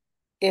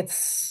 it's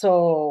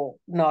so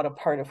not a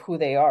part of who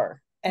they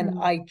are. And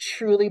Mm. I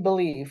truly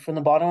believe from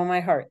the bottom of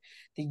my heart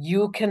that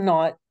you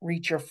cannot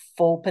reach your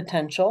full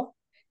potential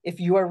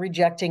if you are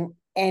rejecting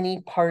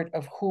any part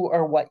of who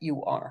or what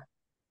you are.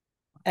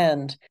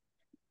 And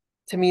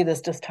to me,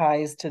 this just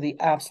ties to the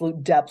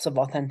absolute depths of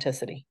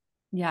authenticity.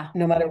 Yeah.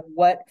 No matter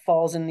what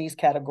falls in these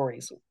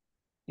categories,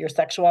 your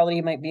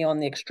sexuality might be on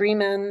the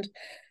extreme end,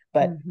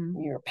 but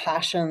Mm-hmm. your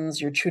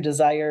passions, your true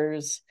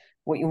desires,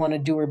 what you want to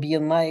do or be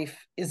in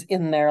life is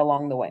in there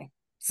along the way.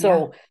 Yeah.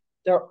 So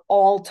they're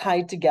all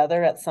tied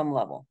together at some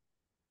level.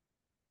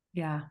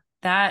 Yeah.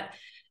 That,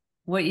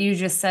 what you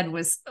just said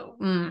was,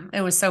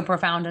 it was so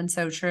profound and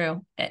so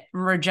true.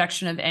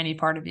 Rejection of any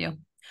part of you,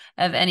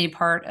 of any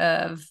part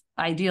of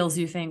ideals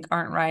you think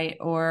aren't right,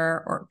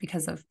 or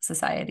because of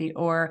society,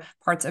 or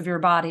parts of your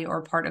body,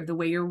 or part of the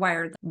way you're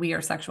wired. We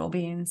are sexual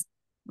beings.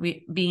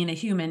 Being a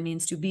human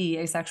means to be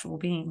a sexual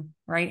being,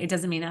 right? It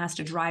doesn't mean it has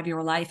to drive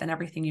your life and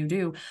everything you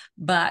do,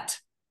 but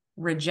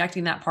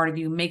rejecting that part of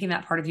you, making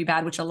that part of you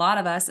bad, which a lot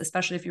of us,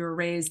 especially if you were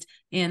raised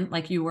in,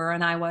 like you were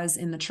and I was,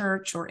 in the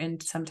church or in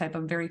some type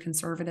of very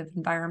conservative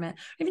environment,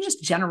 even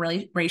just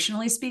generally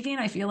racially speaking,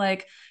 I feel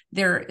like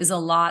there is a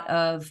lot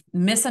of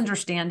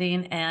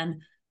misunderstanding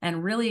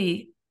and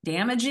really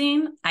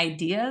damaging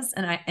ideas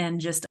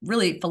and just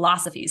really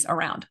philosophies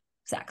around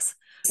sex.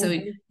 So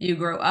Mm-hmm. you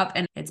grow up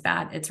and it's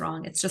bad, it's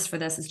wrong, it's just for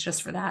this, it's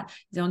just for that.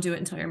 Don't do it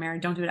until you're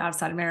married. Don't do it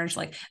outside of marriage.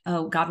 Like,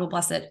 oh, God will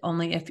bless it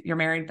only if you're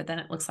married, but then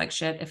it looks like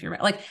shit if you're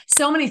like,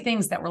 so many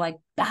things that were like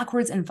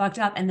backwards and fucked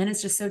up. And then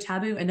it's just so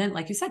taboo. And then,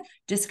 like you said,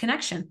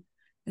 disconnection.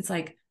 It's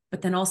like,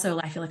 but then also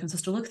I feel like I'm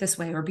supposed to look this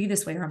way or be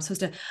this way, or I'm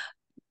supposed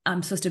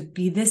to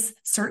be this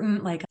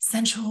certain like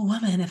sensual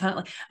woman if I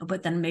like,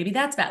 but then maybe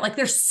that's bad. Like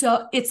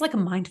it's like a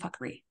mind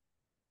fuckery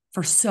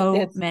for so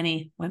It's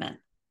many women.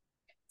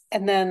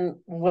 And then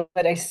what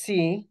I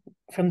see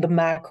from the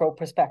macro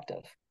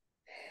perspective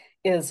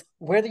is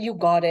whether you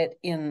got it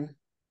in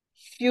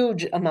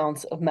huge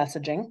amounts of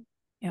messaging,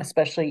 Yeah.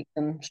 especially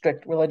in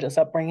strict religious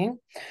upbringing,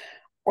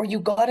 or you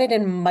got it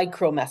in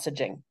micro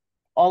messaging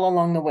all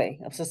along the way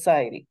of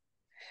society.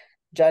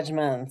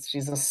 Judgments,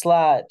 she's a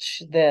slut,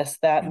 this,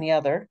 that, Yeah. and the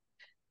other.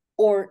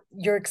 Or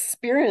your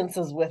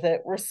experiences with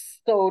it were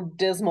so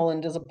dismal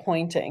and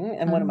disappointing.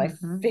 And one of my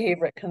Mm-hmm.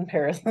 favorite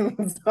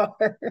comparisons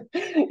are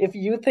if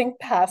you think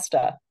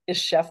pasta is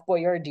Chef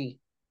Boyardee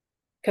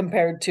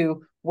compared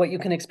to what you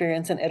can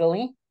experience in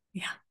Italy,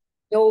 Yeah.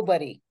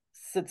 nobody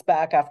sits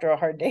back after a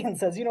hard day and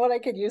says, you know what I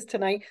could use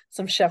tonight?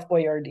 Some Chef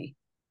Boyardee.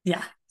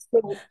 Yeah.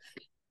 So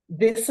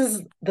this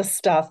is the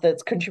stuff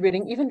that's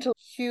contributing even to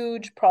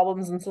huge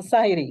problems in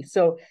society.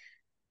 So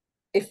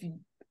if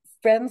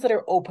friends that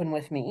are open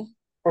with me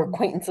or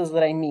acquaintances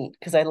that I meet,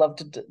 because I love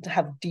to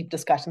have deep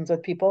discussions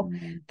with people,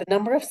 Mm-hmm. the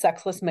number of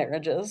sexless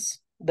marriages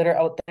that are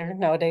out there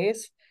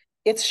nowadays,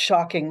 it's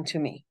shocking to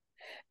me.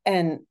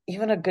 And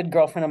even a good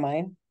girlfriend of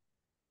mine,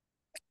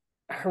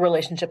 her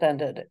relationship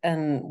ended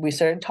and we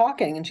started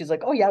talking and she's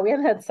like, oh yeah, we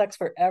hadn't had sex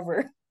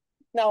forever.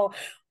 Now,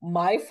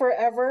 my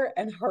forever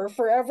and her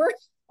forever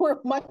were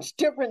much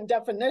different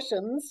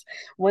definitions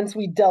once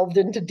we delved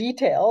into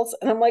details.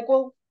 And I'm like,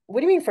 well,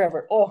 what do you mean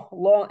forever? Oh,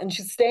 long. And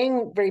she's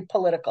staying very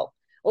political.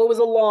 Well, it was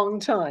a long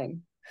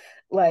time.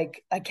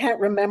 Like, I can't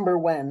remember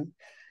when.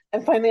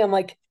 And finally, I'm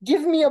like,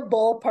 give me a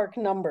ballpark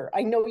number.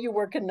 I know you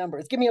work in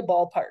numbers. Give me a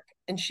ballpark.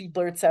 And she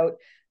blurts out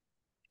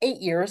 8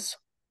 years.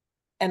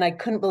 And I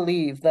couldn't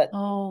believe that.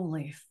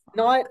 Holy fuck.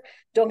 Not,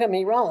 don't get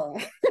me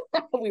wrong,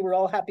 we were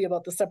all happy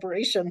about the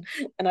separation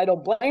and I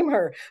don't blame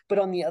her. But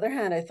on the other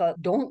hand, I thought,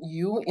 don't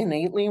you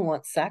innately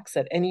want sex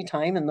at any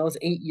time in those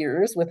 8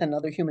 years with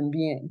another human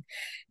being?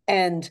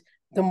 And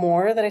the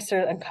more that I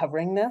started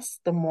uncovering this,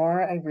 the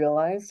more I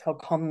realized how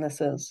common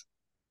this is.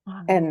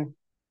 Wow. And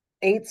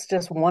eight's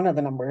just one of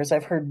the numbers.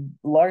 I've heard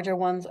larger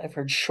ones, I've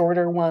heard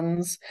shorter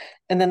ones.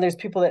 And then there's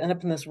people that end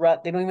up in this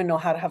rut. They don't even know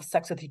how to have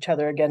sex with each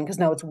other again because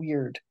now it's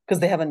weird because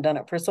they haven't done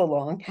it for so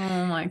long.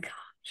 Oh my God.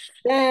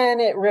 Then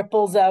it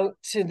ripples out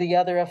to the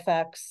other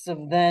effects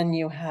of then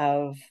you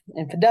have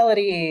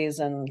infidelities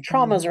and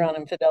traumas Mm-hmm. around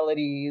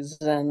infidelities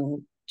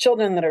and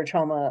children that are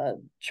Yeah.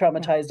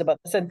 traumatized about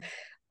this and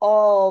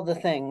all the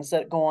things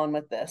that go on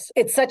with this.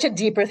 It's such a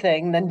deeper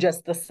thing than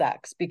just the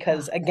sex Yeah.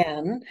 because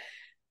again,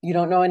 you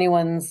don't know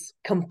anyone's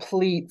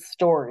complete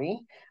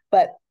story,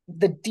 but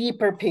the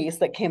deeper piece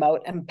that came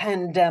out and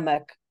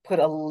pandemic put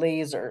a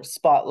laser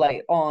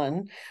spotlight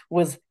on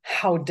was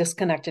how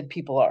disconnected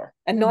people are,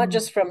 and not Mm.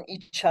 just from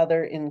each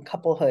other in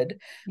couplehood,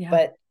 Yeah.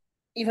 but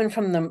even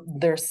from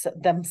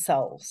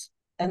themselves.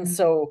 And Mm.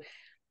 so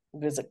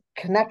there's a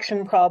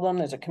connection problem,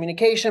 there's a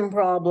communication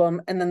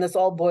problem, and then this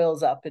all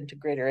boils up into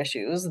greater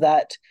issues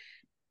that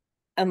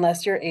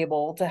unless you're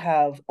able to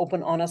have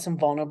open, honest, and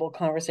vulnerable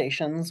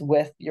conversations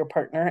with your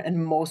partner,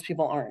 and most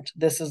people aren't.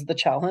 This is the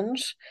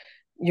challenge.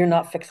 You're Yeah.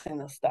 not fixing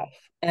this stuff,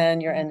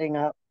 and you're Yeah. ending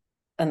up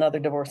another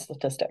divorce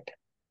statistic.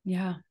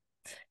 Yeah.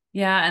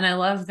 Yeah, and I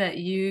love that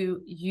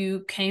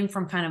you came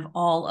from kind of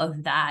all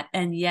of that,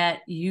 and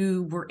yet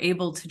you were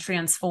able to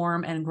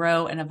transform and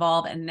grow and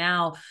evolve, and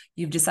now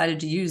you've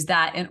decided to use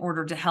that in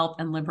order to help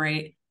and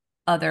liberate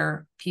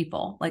other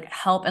people, like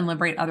help and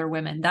liberate other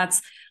women.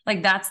 That's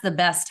the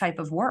best type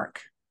of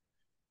work.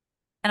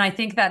 And I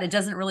think that it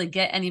doesn't really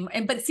get any,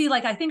 but see,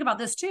 like I think about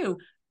this too.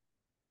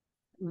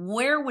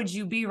 Where would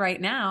you be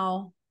right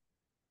now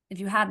if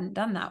you hadn't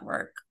done that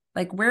work?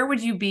 Like, where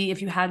would you be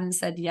if you hadn't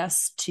said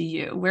yes to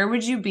you? Where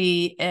would you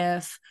be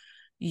if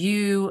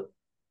you,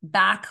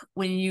 back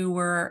when you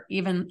were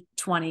even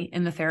 20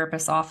 in the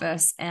therapist's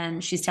office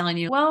and she's telling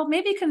you, well,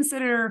 maybe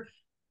consider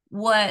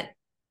what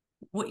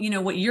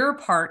your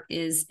part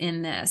is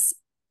in this.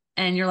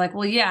 And you're like,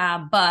 well,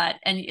 yeah, but,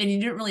 and you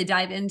didn't really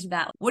dive into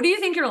that. What do you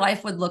think your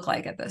life would look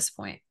like at this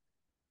point?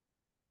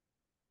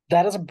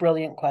 That is a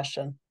brilliant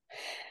question.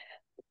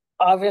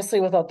 Obviously,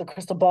 without the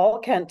crystal ball,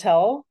 can't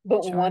tell.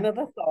 But one Sure. of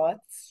the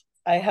thoughts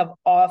I have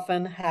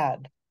often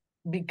had,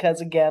 because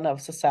again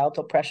of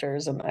societal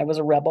pressures, and I was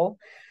a rebel,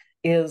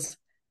 is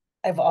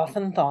I've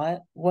often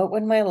thought, what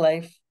would my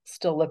life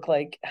still look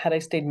like had I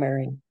stayed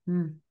married?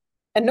 Mm.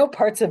 And no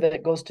parts of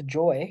it goes to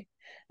joy.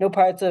 No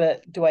parts of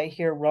it do I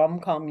hear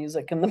rom-com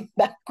music in the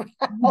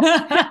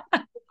background,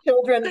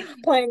 children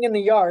playing in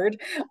the yard.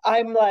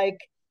 I'm like,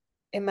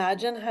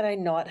 imagine had I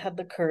not had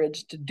the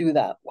courage to do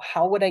that.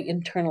 How would I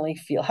internally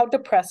feel? How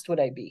depressed would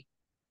I be?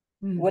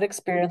 Mm. What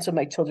experience would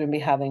my children be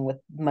having with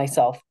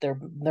myself, their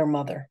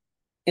mother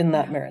in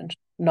that Yeah. marriage?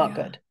 Not Yeah.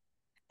 good.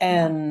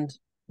 Yeah. And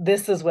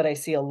this is what I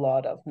see a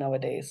lot of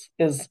nowadays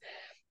is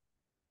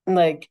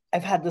like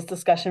I've had this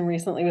discussion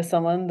recently with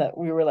someone that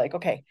we were like,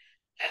 okay,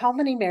 how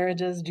many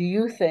marriages do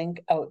you think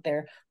out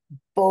there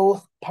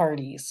both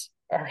parties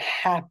are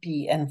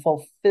happy and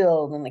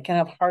fulfilled and they can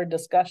have hard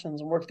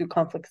discussions and work through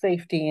conflict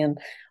safety and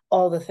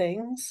all the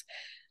things?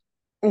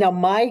 Now,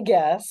 my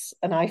guess,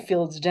 and I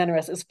feel it's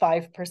generous, is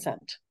 5%.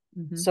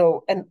 Mm-hmm.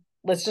 So, and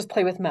let's just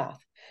play with math.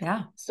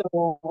 Yeah.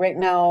 So, right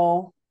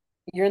now,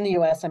 you're in the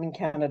US, I'm in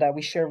Canada.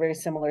 We share very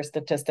similar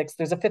statistics.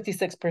 There's a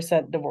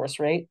 56% divorce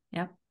rate.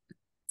 Yeah.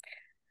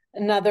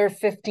 Another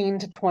 15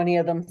 to 20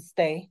 of them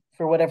stay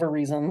for whatever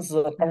reasons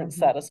that aren't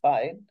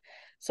satisfied.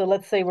 So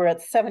let's say we're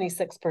at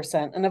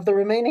 76%. And of the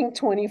remaining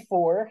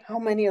 24, how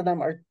many of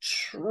them are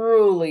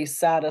truly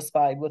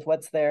satisfied with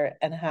what's there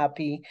and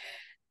happy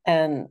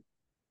and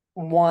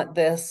want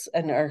this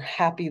and are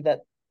happy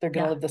that they're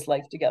going to Yeah. live this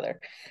life together?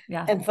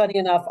 Yeah. And funny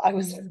enough, I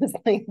was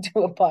listening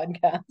to a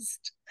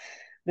podcast.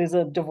 There's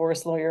a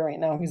divorce lawyer right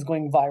now who's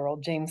going viral,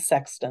 James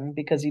Sexton,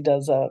 because he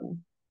does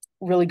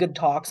really good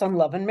talks on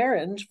love and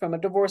marriage from a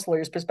divorce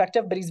lawyer's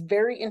perspective, but he's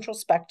very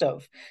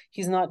introspective.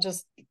 He's not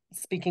just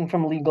speaking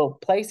from a legal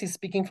place, he's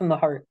speaking from the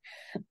heart.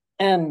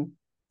 And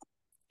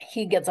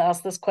he gets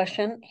asked this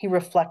question, he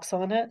reflects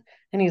on it,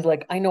 and he's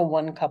like, I know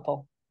one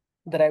couple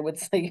that I would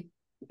say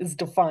is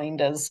defined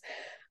as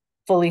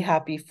fully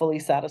happy, fully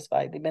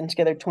satisfied. They've been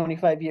together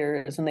 25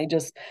 years and they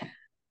just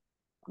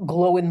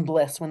glow in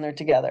bliss when they're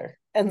together.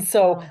 And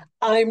so Wow.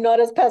 I'm not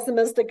as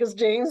pessimistic as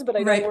James, but I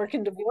don't Right. work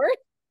in divorce.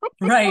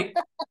 Right.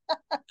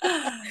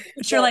 But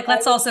you're So like, I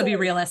let's would also be say,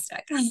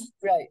 realistic.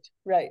 right,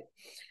 right.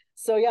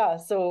 So yeah,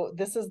 so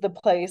this is the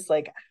place,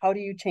 like, how do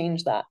you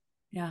change that?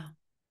 Yeah.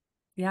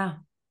 Yeah.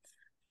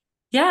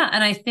 Yeah.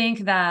 And I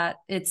think that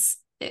it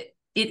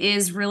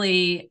is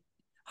really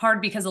hard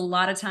because a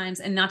lot of times,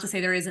 and not to say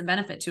there isn't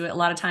benefit to it, a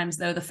lot of times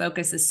though, the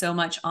focus is so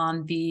much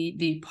on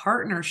the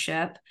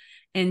partnership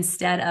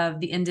instead of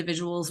the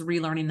individuals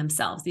relearning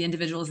themselves, the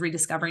individuals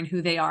rediscovering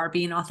who they are,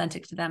 being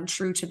authentic to them,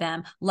 true to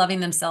them, loving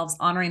themselves,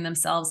 honoring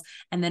themselves,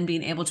 and then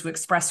being able to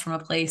express from a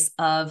place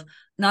of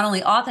not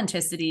only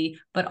authenticity,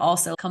 but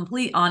also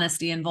complete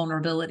honesty and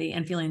vulnerability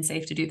and feeling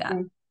safe to do that.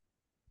 Well,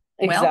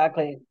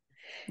 Exactly.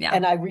 yeah.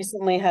 And I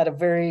recently had a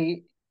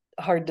very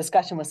hard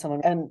discussion with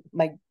someone, and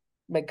my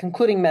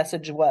concluding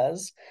message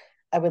was,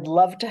 I would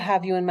love to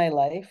have you in my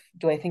life.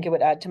 Do I think it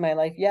would add to my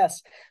life?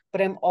 Yes,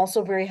 but I'm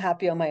also very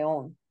happy on my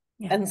own.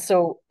 Yeah. And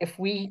so if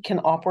we can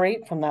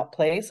operate from that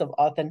place of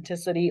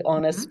authenticity, Mhm.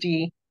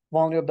 honesty,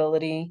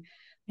 vulnerability,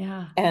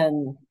 Yeah.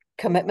 and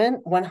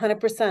commitment,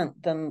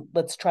 100%, then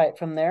let's try it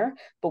from there.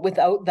 But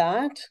without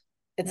that,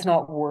 it's Yeah.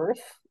 not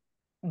worth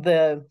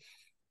the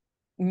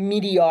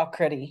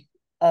mediocrity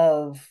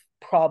of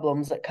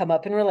problems that come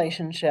up in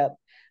relationship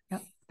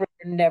Yep. for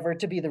never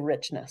to be the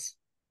richness.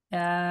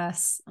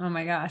 Yes. Oh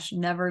my gosh.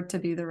 Never to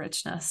be the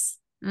richness.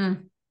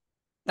 Mm.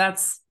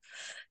 That's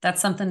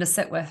that's something to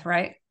sit with,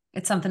 right?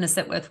 It's something to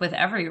sit with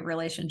every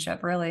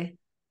relationship, really.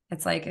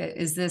 It's like,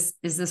 is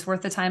this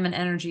worth the time and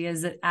energy?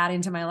 Is it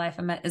adding to my life?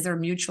 Is there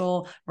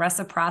mutual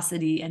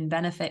reciprocity and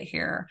benefit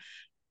here?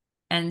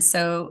 And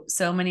so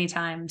many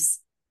times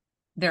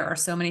there are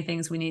so many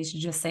things we need to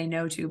just say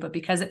no to, but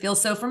because it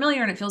feels so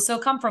familiar and it feels so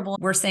comfortable,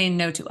 we're saying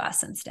no to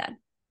us instead.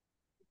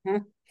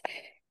 Mm-hmm.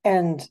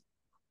 And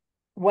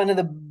one of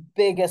the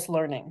biggest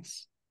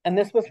learnings, and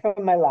this was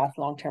from my last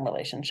long-term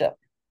relationship,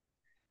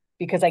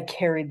 because I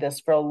carried this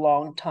for a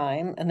long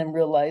time and then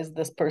realized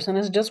this person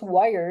is just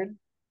wired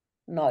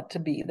not to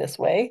be this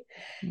way,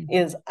 Mm-hmm.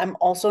 is I'm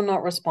also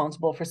not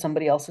responsible for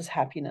somebody else's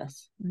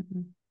happiness. Mm-hmm.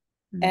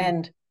 Mm-hmm.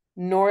 And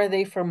nor are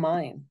they for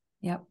mine.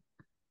 Yep.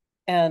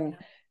 And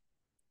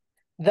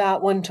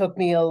that one took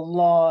me a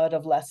lot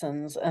of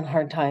lessons and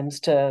hard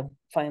times to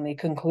finally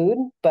conclude.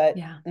 But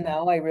Yeah.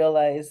 now I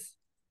realize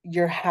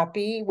you're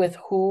happy with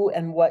who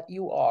and what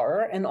you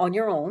are and on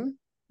your own,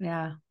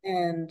 Yeah.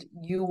 and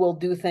you will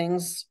do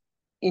things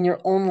in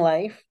your own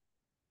life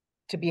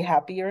to be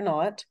happy or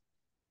not.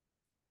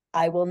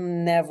 I will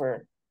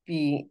never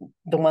be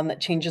the one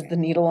that changes the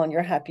needle on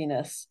your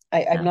happiness.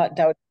 I'm No. not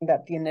doubting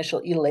that the initial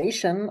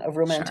elation of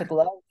romantic Sure.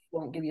 love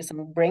won't give you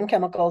some brain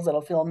chemicals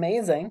that'll feel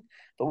amazing.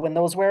 But when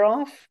those wear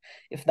off,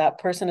 if that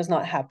person is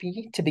not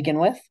happy to begin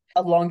with,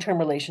 a long-term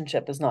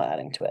relationship is not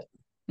adding to it.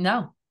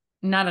 No,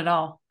 not at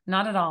all.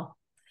 Not at all.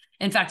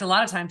 In fact, a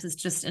lot of times it's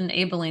just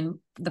enabling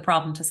the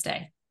problem to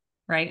stay,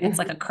 right? It's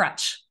like Mm-hmm. a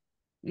crutch.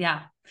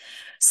 Yeah.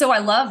 So I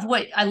love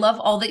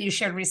all that you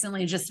shared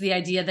recently, just the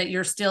idea that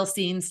you're still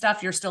seeing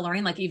stuff, you're still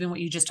learning, like even what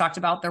you just talked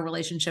about, the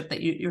relationship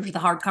that you're the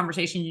hard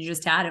conversation you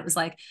just had. It was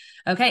like,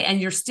 okay, and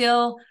you're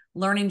still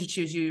learning to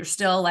choose you. You're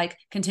still like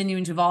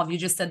continuing to evolve. You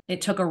just said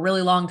it took a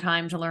really long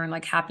time to learn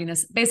like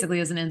happiness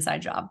basically is an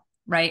inside job,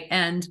 right?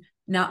 And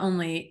not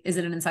only is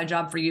it an inside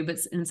job for you, but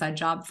it's an inside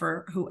job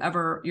for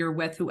whoever you're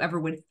with, whoever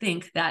would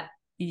think that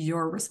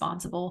you're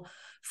responsible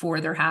for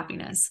their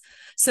happiness.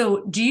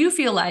 So do you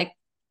feel like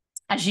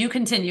as you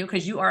continue,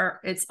 because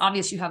it's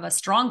obvious you have a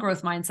strong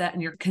growth mindset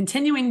and you're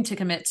continuing to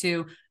commit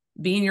to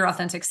being your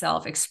authentic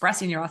self,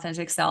 expressing your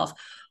authentic self,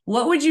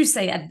 what would you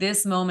say at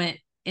this moment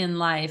in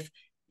life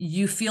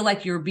you feel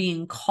like you're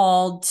being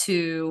called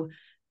to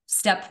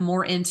step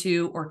more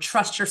into, or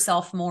trust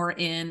yourself more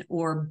in,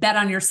 or bet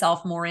on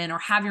yourself more in, or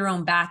have your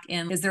own back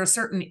in? Is there a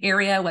certain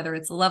area, whether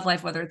it's love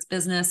life, whether it's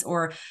business,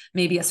 or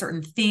maybe a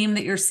certain theme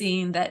that you're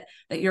seeing that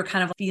you're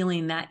kind of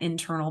feeling that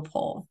internal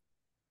pull?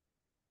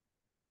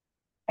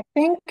 I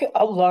think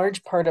a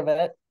large part of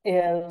it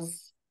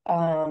is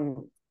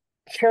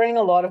sharing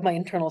a lot of my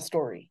internal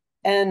story.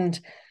 And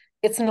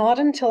It's not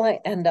until I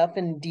end up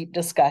in deep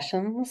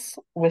discussions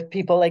with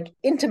people, like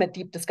intimate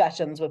deep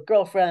discussions with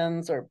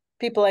girlfriends or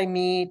people I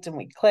meet and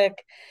we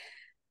click,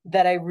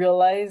 that I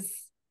realize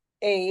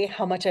A,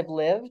 how much I've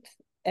lived,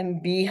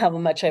 and B, how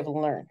much I've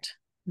learned.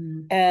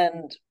 Mm.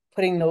 And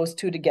putting those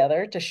two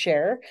together to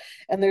share.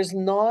 And there's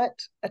not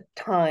a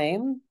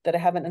time that I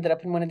haven't ended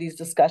up in one of these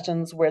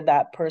discussions where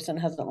that person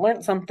hasn't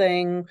learned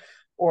something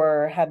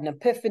or had an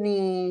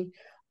epiphany,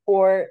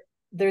 or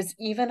there's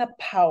even a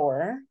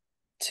power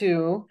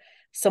to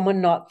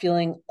someone not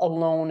feeling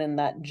alone in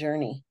that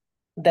journey,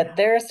 that Yeah,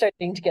 they're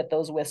starting to get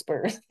those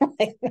whispers,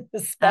 like,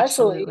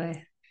 especially,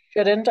 absolutely.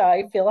 shouldn't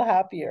I feel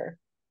happier?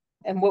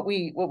 And what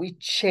we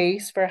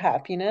chase for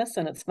happiness.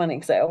 And it's funny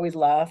because I always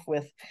laugh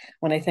with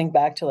when I think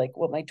back to like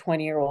what my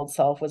 20-year-old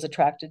self was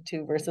attracted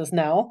to versus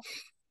now,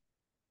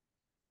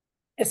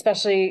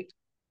 especially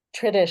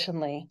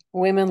traditionally,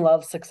 women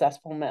love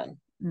successful men,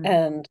 Mm.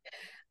 and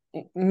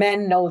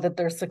men know that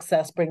their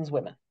success brings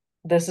women.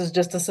 This is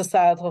just a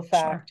societal Sure.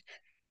 fact.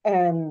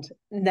 And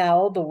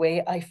now the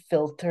way I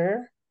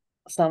filter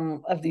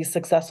some of these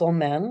successful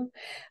men,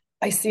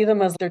 I see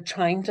them as they're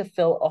trying to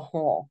fill a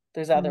hole.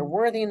 There's either Mm.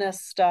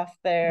 worthiness stuff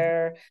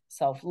there,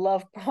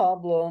 self-love Yeah,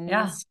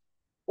 problems,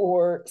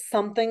 or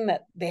something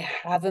that they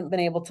haven't been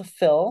able to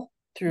fill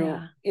through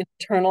yeah,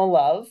 internal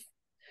love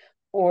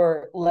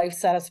or life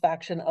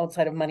satisfaction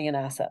outside of money and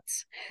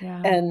assets.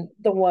 yeah. And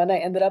the one I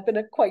ended up in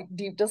a quite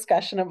deep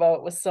discussion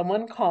about was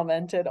someone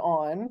commented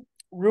on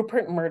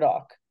Rupert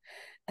Murdoch.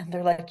 And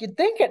they're like, you'd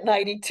think at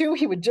 92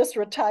 he would just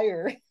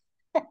retire.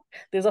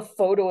 There's a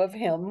photo of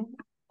him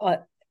on,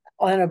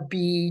 on a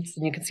beach,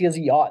 and you can see his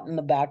yacht in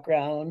the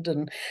background.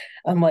 And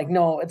I'm like,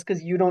 no, it's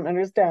because you don't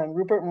understand.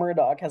 Rupert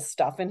Murdoch has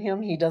stuff in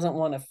him he doesn't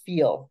want to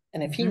feel.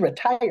 And if he Mm-hmm.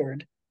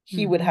 retired,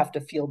 he would Mm-hmm. have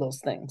to feel those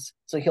things.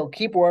 So he'll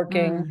keep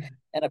working Mm.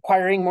 and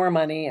acquiring more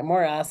money and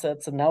more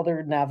assets. And now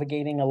they're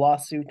navigating a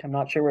lawsuit. I'm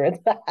not sure where it's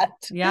at.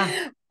 Yeah.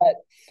 But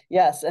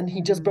yes, and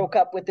he just Mm. broke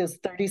up with his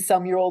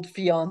 30-some-year-old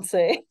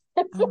fiance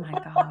Oh my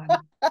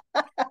God.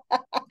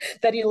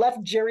 that he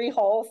left Jerry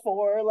Hall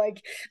for.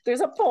 Like,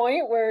 there's a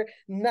point where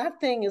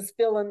nothing is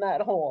filling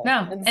that hole.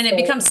 No. And And it so,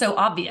 becomes so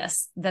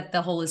obvious that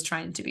the hole is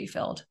trying to be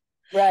filled.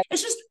 right.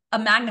 It's just a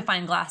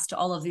magnifying glass to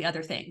all of the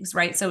other things,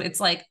 right? So it's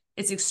like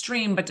it's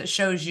extreme, but it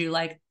shows you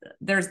like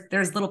there's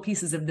little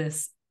pieces of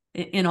this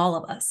in all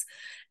of us.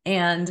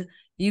 And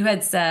you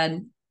had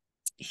said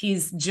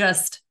he's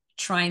just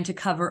trying to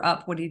cover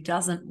up what he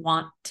doesn't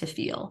want to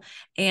feel.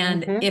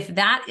 And Mm-hmm. if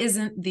that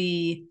isn't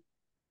the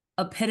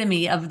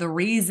epitome of the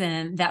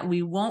reason that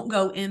we won't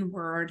go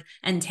inward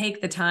and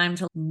take the time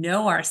to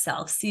know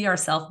ourselves, see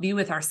ourselves, be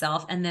with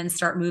ourselves, and then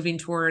start moving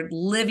toward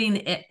living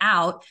it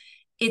out,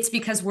 it's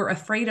because we're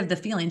afraid of the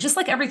feeling. Just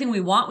like everything we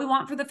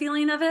want for the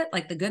feeling of it,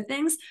 like the good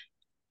things.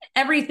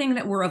 Everything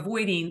that we're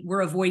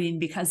avoiding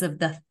because of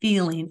the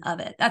feeling of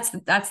it.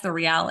 That's the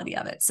reality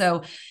of it.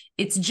 So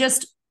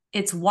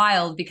it's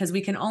wild because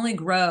we can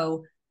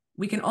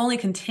only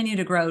continue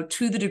to grow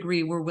to the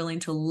degree we're willing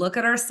to look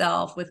at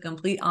ourselves with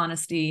complete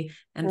honesty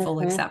and full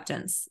Mm-hmm.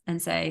 acceptance and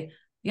say,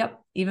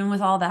 yep, even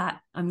with all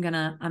that, I'm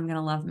gonna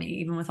love me.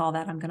 Even with all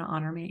that, I'm gonna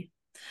honor me.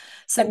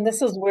 So And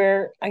this is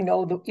where I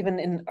know that even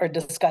in our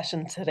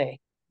discussion today,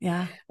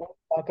 yeah, we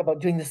talk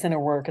about doing this inner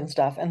work and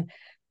stuff. And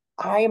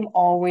I'm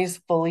always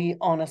fully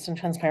honest and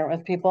transparent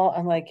with people.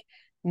 I'm like,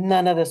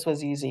 none of this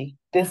was easy.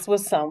 yeah, This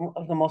was some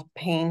of the most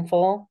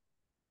painful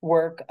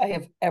work I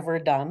have ever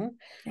done.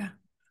 yeah,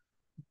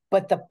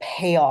 But the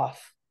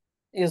payoff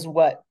is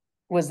what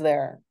was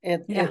there. yeah,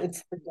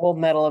 It's the gold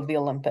medal of the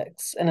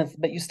Olympics, and it's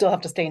but you still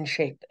have to stay in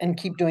shape and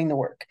keep doing the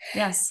work.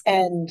 yes,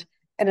 And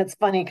it's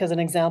funny because an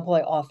example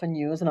I often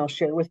use and I'll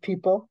share with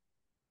people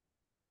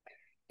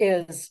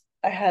is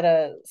I had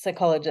a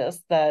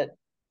psychologist that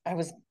I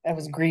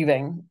was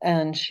grieving,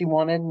 and she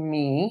wanted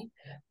me.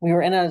 We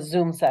were in a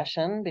Zoom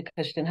session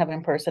because she didn't have it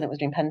in person. It was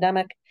during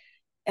pandemic,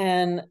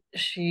 and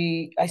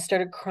I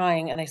started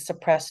crying and I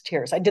suppressed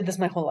tears. I did this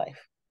my whole life.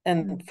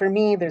 And mm, for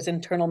me, there's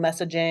internal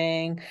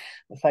messaging.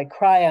 If I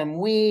cry, I'm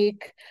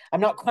weak.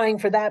 I'm not crying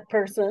for that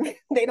person.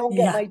 They don't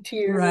get yeah, my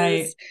tears.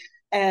 right,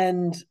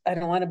 And I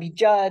don't want to be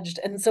judged.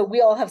 And so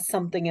we all have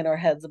something in our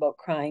heads about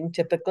crying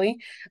typically.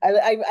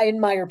 I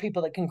admire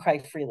people that can cry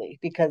freely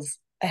because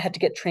I had to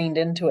get trained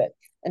into it.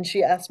 And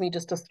she asked me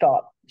just to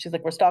stop. She's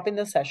like, we're stopping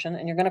this session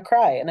and you're going to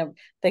cry. And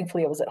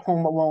thankfully I was at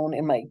home alone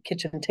in my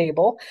kitchen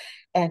table.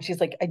 And she's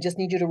like, I just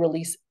need you to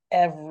release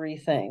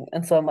everything.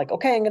 And so I'm like,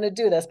 okay, I'm going to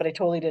do this, but I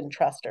totally didn't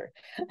trust her.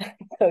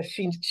 So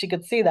she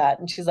could see that.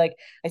 And she's like,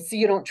 I see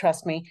you don't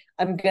trust me.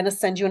 I'm going to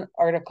send you an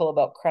article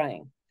about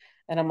crying.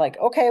 And I'm like,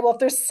 okay, well, if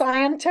there's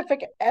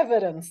scientific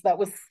evidence that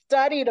was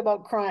studied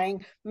about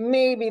crying,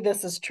 maybe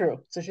this is true.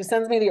 So she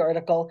sends me the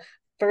article.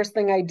 First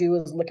thing I do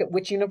is look at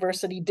which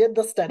university did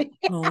the study.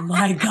 oh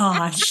my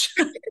gosh.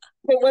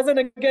 It wasn't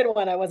a good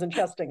one. I wasn't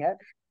trusting it.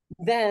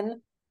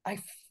 Then I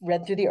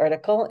read through the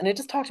article, and it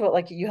just talked about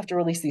like you have to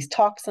release these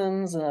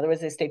toxins, and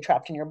otherwise they stay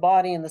trapped in your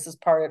body. And this is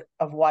part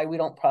of why we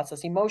don't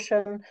process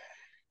emotion.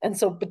 And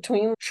so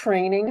between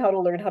training how to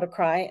learn how to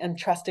cry and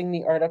trusting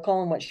the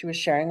article and what she was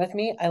sharing with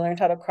me, I learned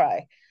how to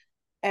cry.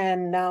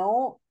 And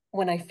now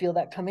when I feel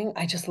that coming,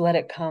 I just let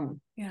it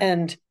come. Yeah.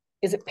 And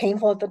is it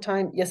painful at the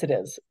time? Yes, it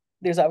is.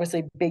 There's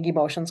obviously big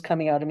emotions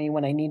coming out of me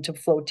when I need to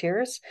flow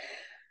tears.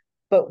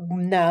 But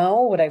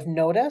now what I've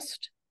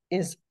noticed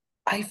is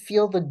I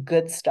feel the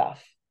good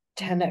stuff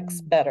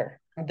 10x Mm.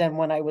 better than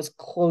when I was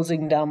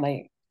closing down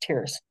my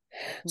tears.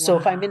 So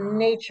if I'm in Wow.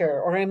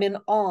 nature or I'm in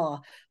awe,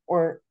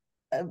 or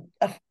uh,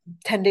 uh,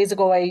 10 days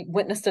ago, I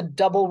witnessed a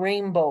double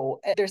rainbow.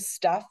 There's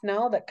stuff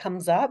now that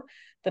comes up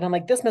that I'm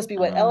like, this must be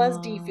what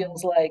LSD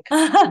feels Oh. like,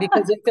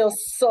 because it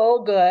feels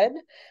so good.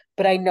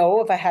 But I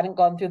know if I hadn't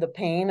gone through the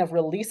pain of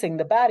releasing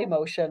the bad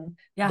emotion,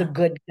 the Yeah.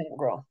 good can't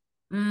grow.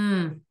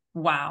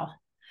 Wow.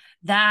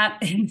 That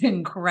is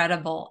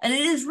incredible. And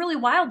it is really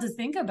wild to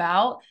think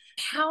about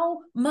how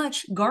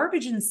much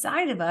garbage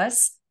inside of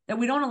us that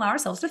we don't allow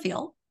ourselves to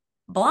feel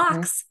Mhm.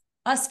 blocks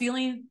us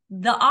feeling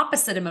the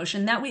opposite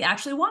emotion that we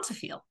actually want to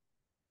feel.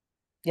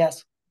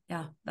 Yes.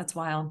 Yeah, that's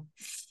wild.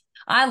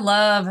 I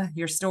love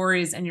your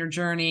stories and your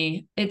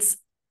journey.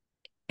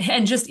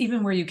 And just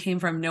even where you came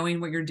from, knowing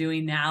what you're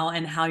doing now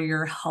and how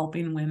you're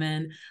helping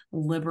women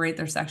liberate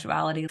their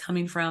sexuality,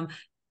 coming from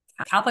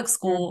Catholic Mm.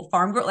 school,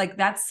 farm girl, like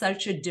that's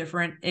such a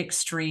different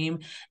extreme.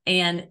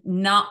 And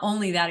not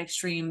only that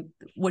extreme,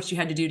 what you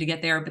had to do to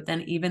get there, but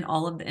then even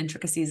all of the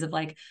intricacies of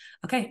like,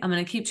 okay, I'm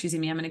going to keep choosing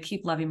me. I'm going to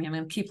keep loving me. I'm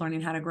going to keep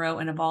learning how to grow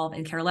and evolve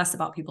and care less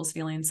about people's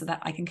feelings so that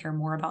I can care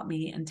more about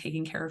me and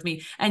taking care of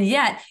me. And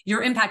yet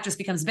your impact just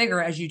becomes bigger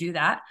as you do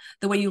that.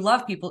 The way you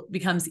love people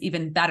becomes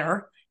even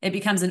better. It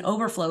becomes an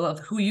overflow of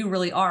who you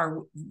really are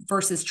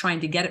versus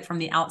trying to get it from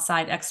the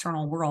outside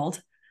external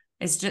world.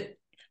 It's just,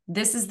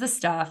 this is the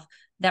stuff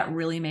that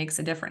really makes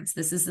a difference.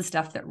 This is the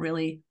stuff that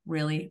really,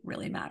 really,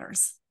 really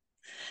matters.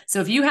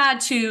 So if you had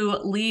to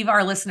leave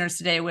our listeners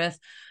today with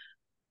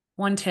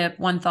one tip,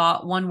 one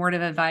thought, one word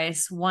of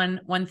advice,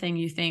 one thing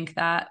you think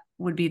that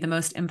would be the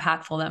most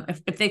impactful them,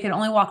 if they could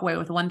only walk away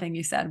with one thing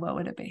you said, what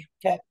would it be?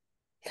 Okay.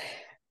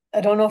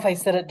 I don't know if I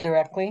said it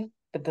directly,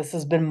 but this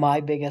has been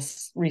my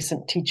biggest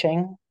recent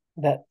teaching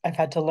that I've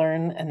had to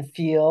learn and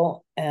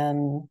feel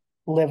and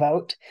live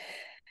out,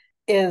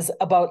 is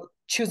about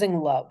choosing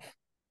love,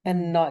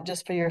 and Mm. not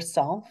just for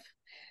yourself.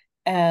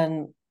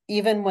 And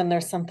even when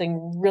there's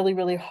something really,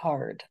 really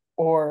hard,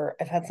 or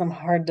I've had some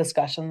hard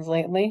discussions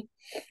lately,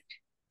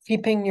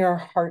 keeping your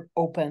heart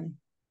open.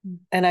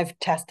 And I've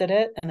tested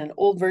it, and an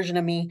old version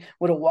of me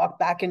would have walked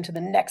back into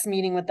the next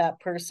meeting with that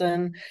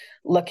person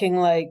looking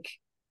like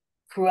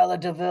Cruella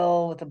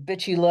DeVille with a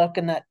bitchy look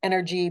and that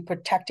energy,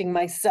 protecting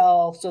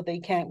myself so they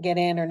can't get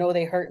in or know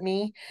they hurt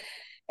me.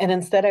 And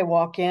instead, I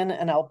walk in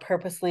and I'll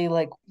purposely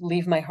like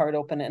leave my heart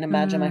open and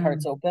imagine my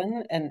heart's Mm.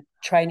 open and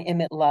try and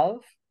emit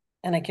love.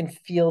 And I can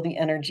feel the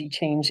energy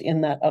change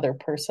in that other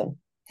person.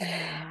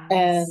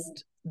 And Yes.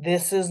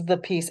 this is the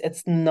piece.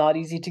 It's not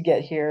easy to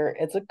get here.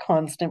 It's a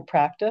constant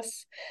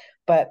practice,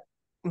 but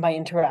my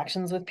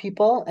interactions with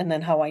people and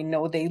then how I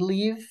know they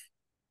leave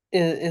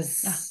Yeah.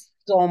 is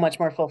so much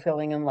more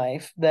fulfilling in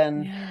life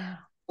than Yeah.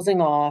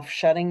 closing off,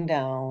 shutting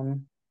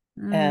down,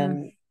 Mm.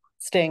 and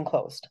staying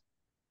closed.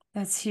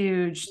 That's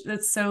huge.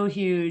 That's so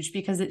huge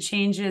because it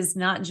changes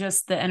not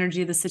just the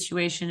energy of the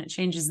situation, it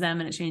changes them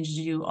and it changes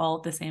you all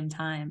at the same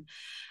time.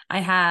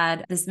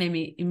 This made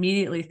me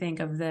immediately think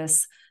of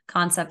this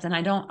concept, and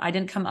I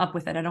didn't come up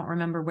with it. I don't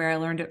remember where I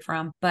learned it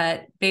from,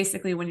 but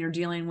basically when you're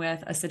dealing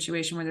with a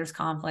situation where there's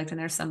conflict and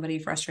there's somebody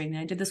frustrating,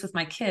 I did this with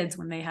my kids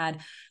when they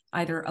had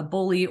either a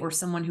bully or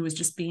someone who was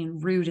just being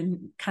rude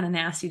and kind of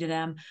nasty to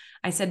them.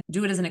 I said,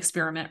 do it as an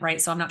experiment,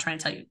 right? So I'm not trying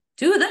to tell you,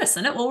 do this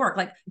and it will work.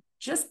 Like,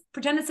 just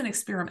pretend it's an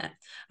experiment.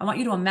 I want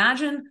you to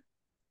imagine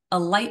a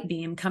light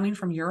beam coming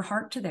from your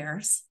heart to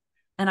theirs.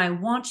 And I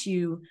want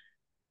you,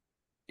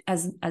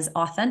 as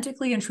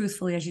authentically and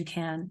truthfully as you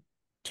can,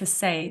 to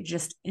say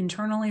just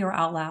internally or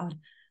out loud,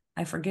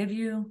 I forgive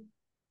you,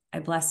 I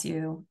bless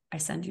you, I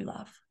send you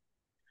love.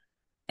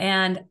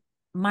 And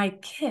my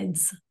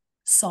kids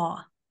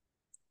saw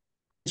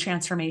the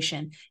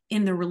transformation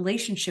in the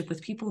relationship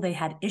with people they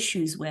had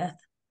issues with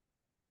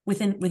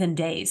within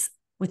days.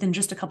 Within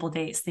just a couple of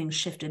days, things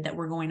shifted that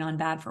were going on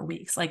bad for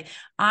weeks. Like,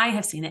 I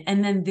have seen it,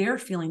 and then they're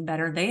feeling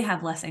better, they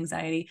have less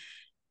anxiety.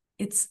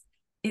 It's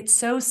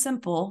so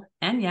simple,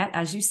 and yet,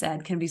 as you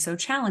said, can be so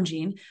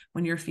challenging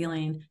when you're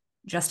feeling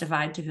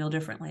justified to feel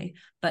differently.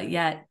 But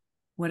yet,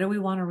 what do we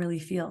want to really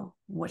feel?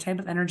 What type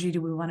of energy do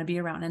we want to be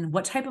around? And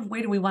what type of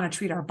way do we want to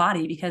treat our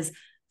body? Because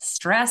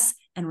stress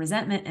and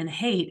resentment and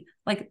hate,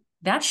 like,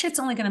 that shit's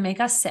only going to make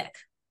us sick.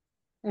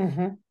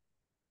 Mm-hmm.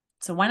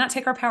 So why not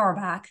take our power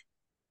back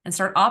and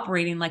start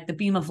operating like the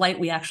beam of light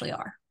we actually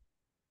are?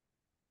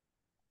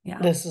 Yeah.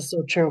 This is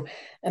so true.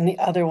 And the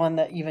other one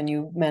that even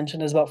you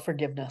mentioned is about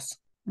forgiveness.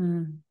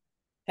 Mm.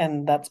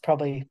 And that's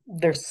probably,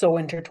 they're so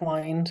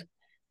intertwined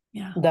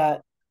Yeah.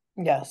 that,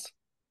 yes,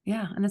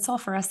 Yeah. And it's all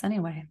for us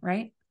anyway,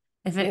 right?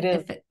 If it it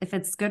is. if it if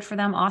it's good for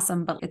them,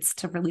 awesome. But it's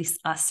to release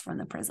us from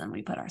the prison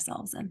we put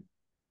ourselves in.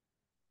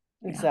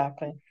 Yeah.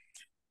 Exactly.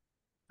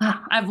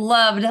 I've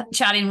loved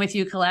chatting with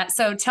you, Colette.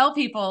 So tell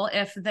people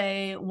if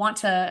they want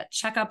to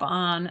check up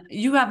on,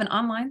 you have an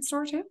online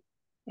store too?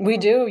 We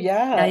do,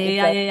 Yeah, yeah. yeah, It's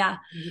yeah, yeah,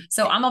 yeah.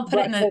 So I'm gonna put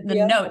it in the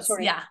Broadcopia. Oh, notes.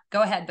 sorry. Yeah,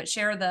 go ahead, but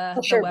share Oh,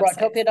 the sure, websites.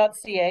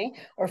 broadcopia.ca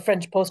or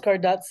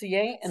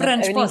frenchpostcard.ca. And if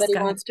French anybody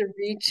postcard. wants to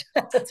reach,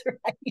 that's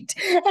right.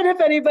 And if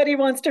anybody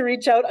wants to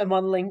reach out, I'm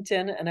on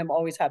LinkedIn and I'm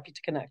always happy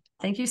to connect.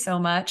 Thank you so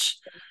much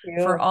Thank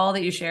for you. all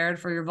that you shared,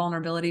 for your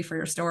vulnerability, for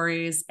your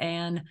stories,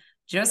 and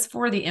just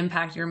for the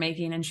impact you're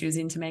making and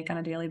choosing to make on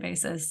a daily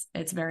basis.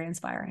 It's very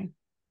inspiring.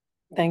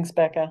 Thanks,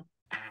 Becca.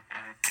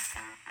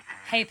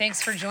 Hey,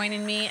 thanks for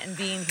joining me and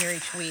being here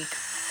each week.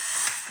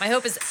 My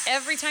hope is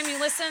every time you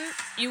listen,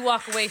 you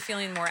walk away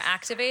feeling more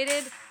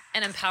activated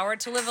and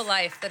empowered to live a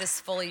life that is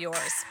fully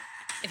yours.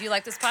 If you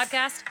like this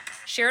podcast,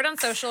 share it on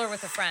social or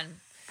with a friend.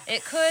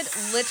 It could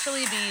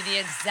literally be the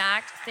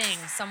exact thing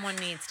someone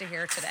needs to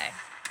hear today.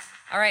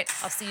 All right,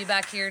 I'll see you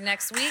back here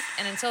next week.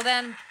 And until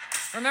then,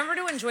 remember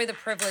to enjoy the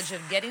privilege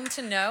of getting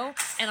to know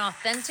and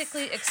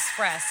authentically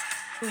express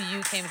who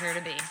you came here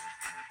to be.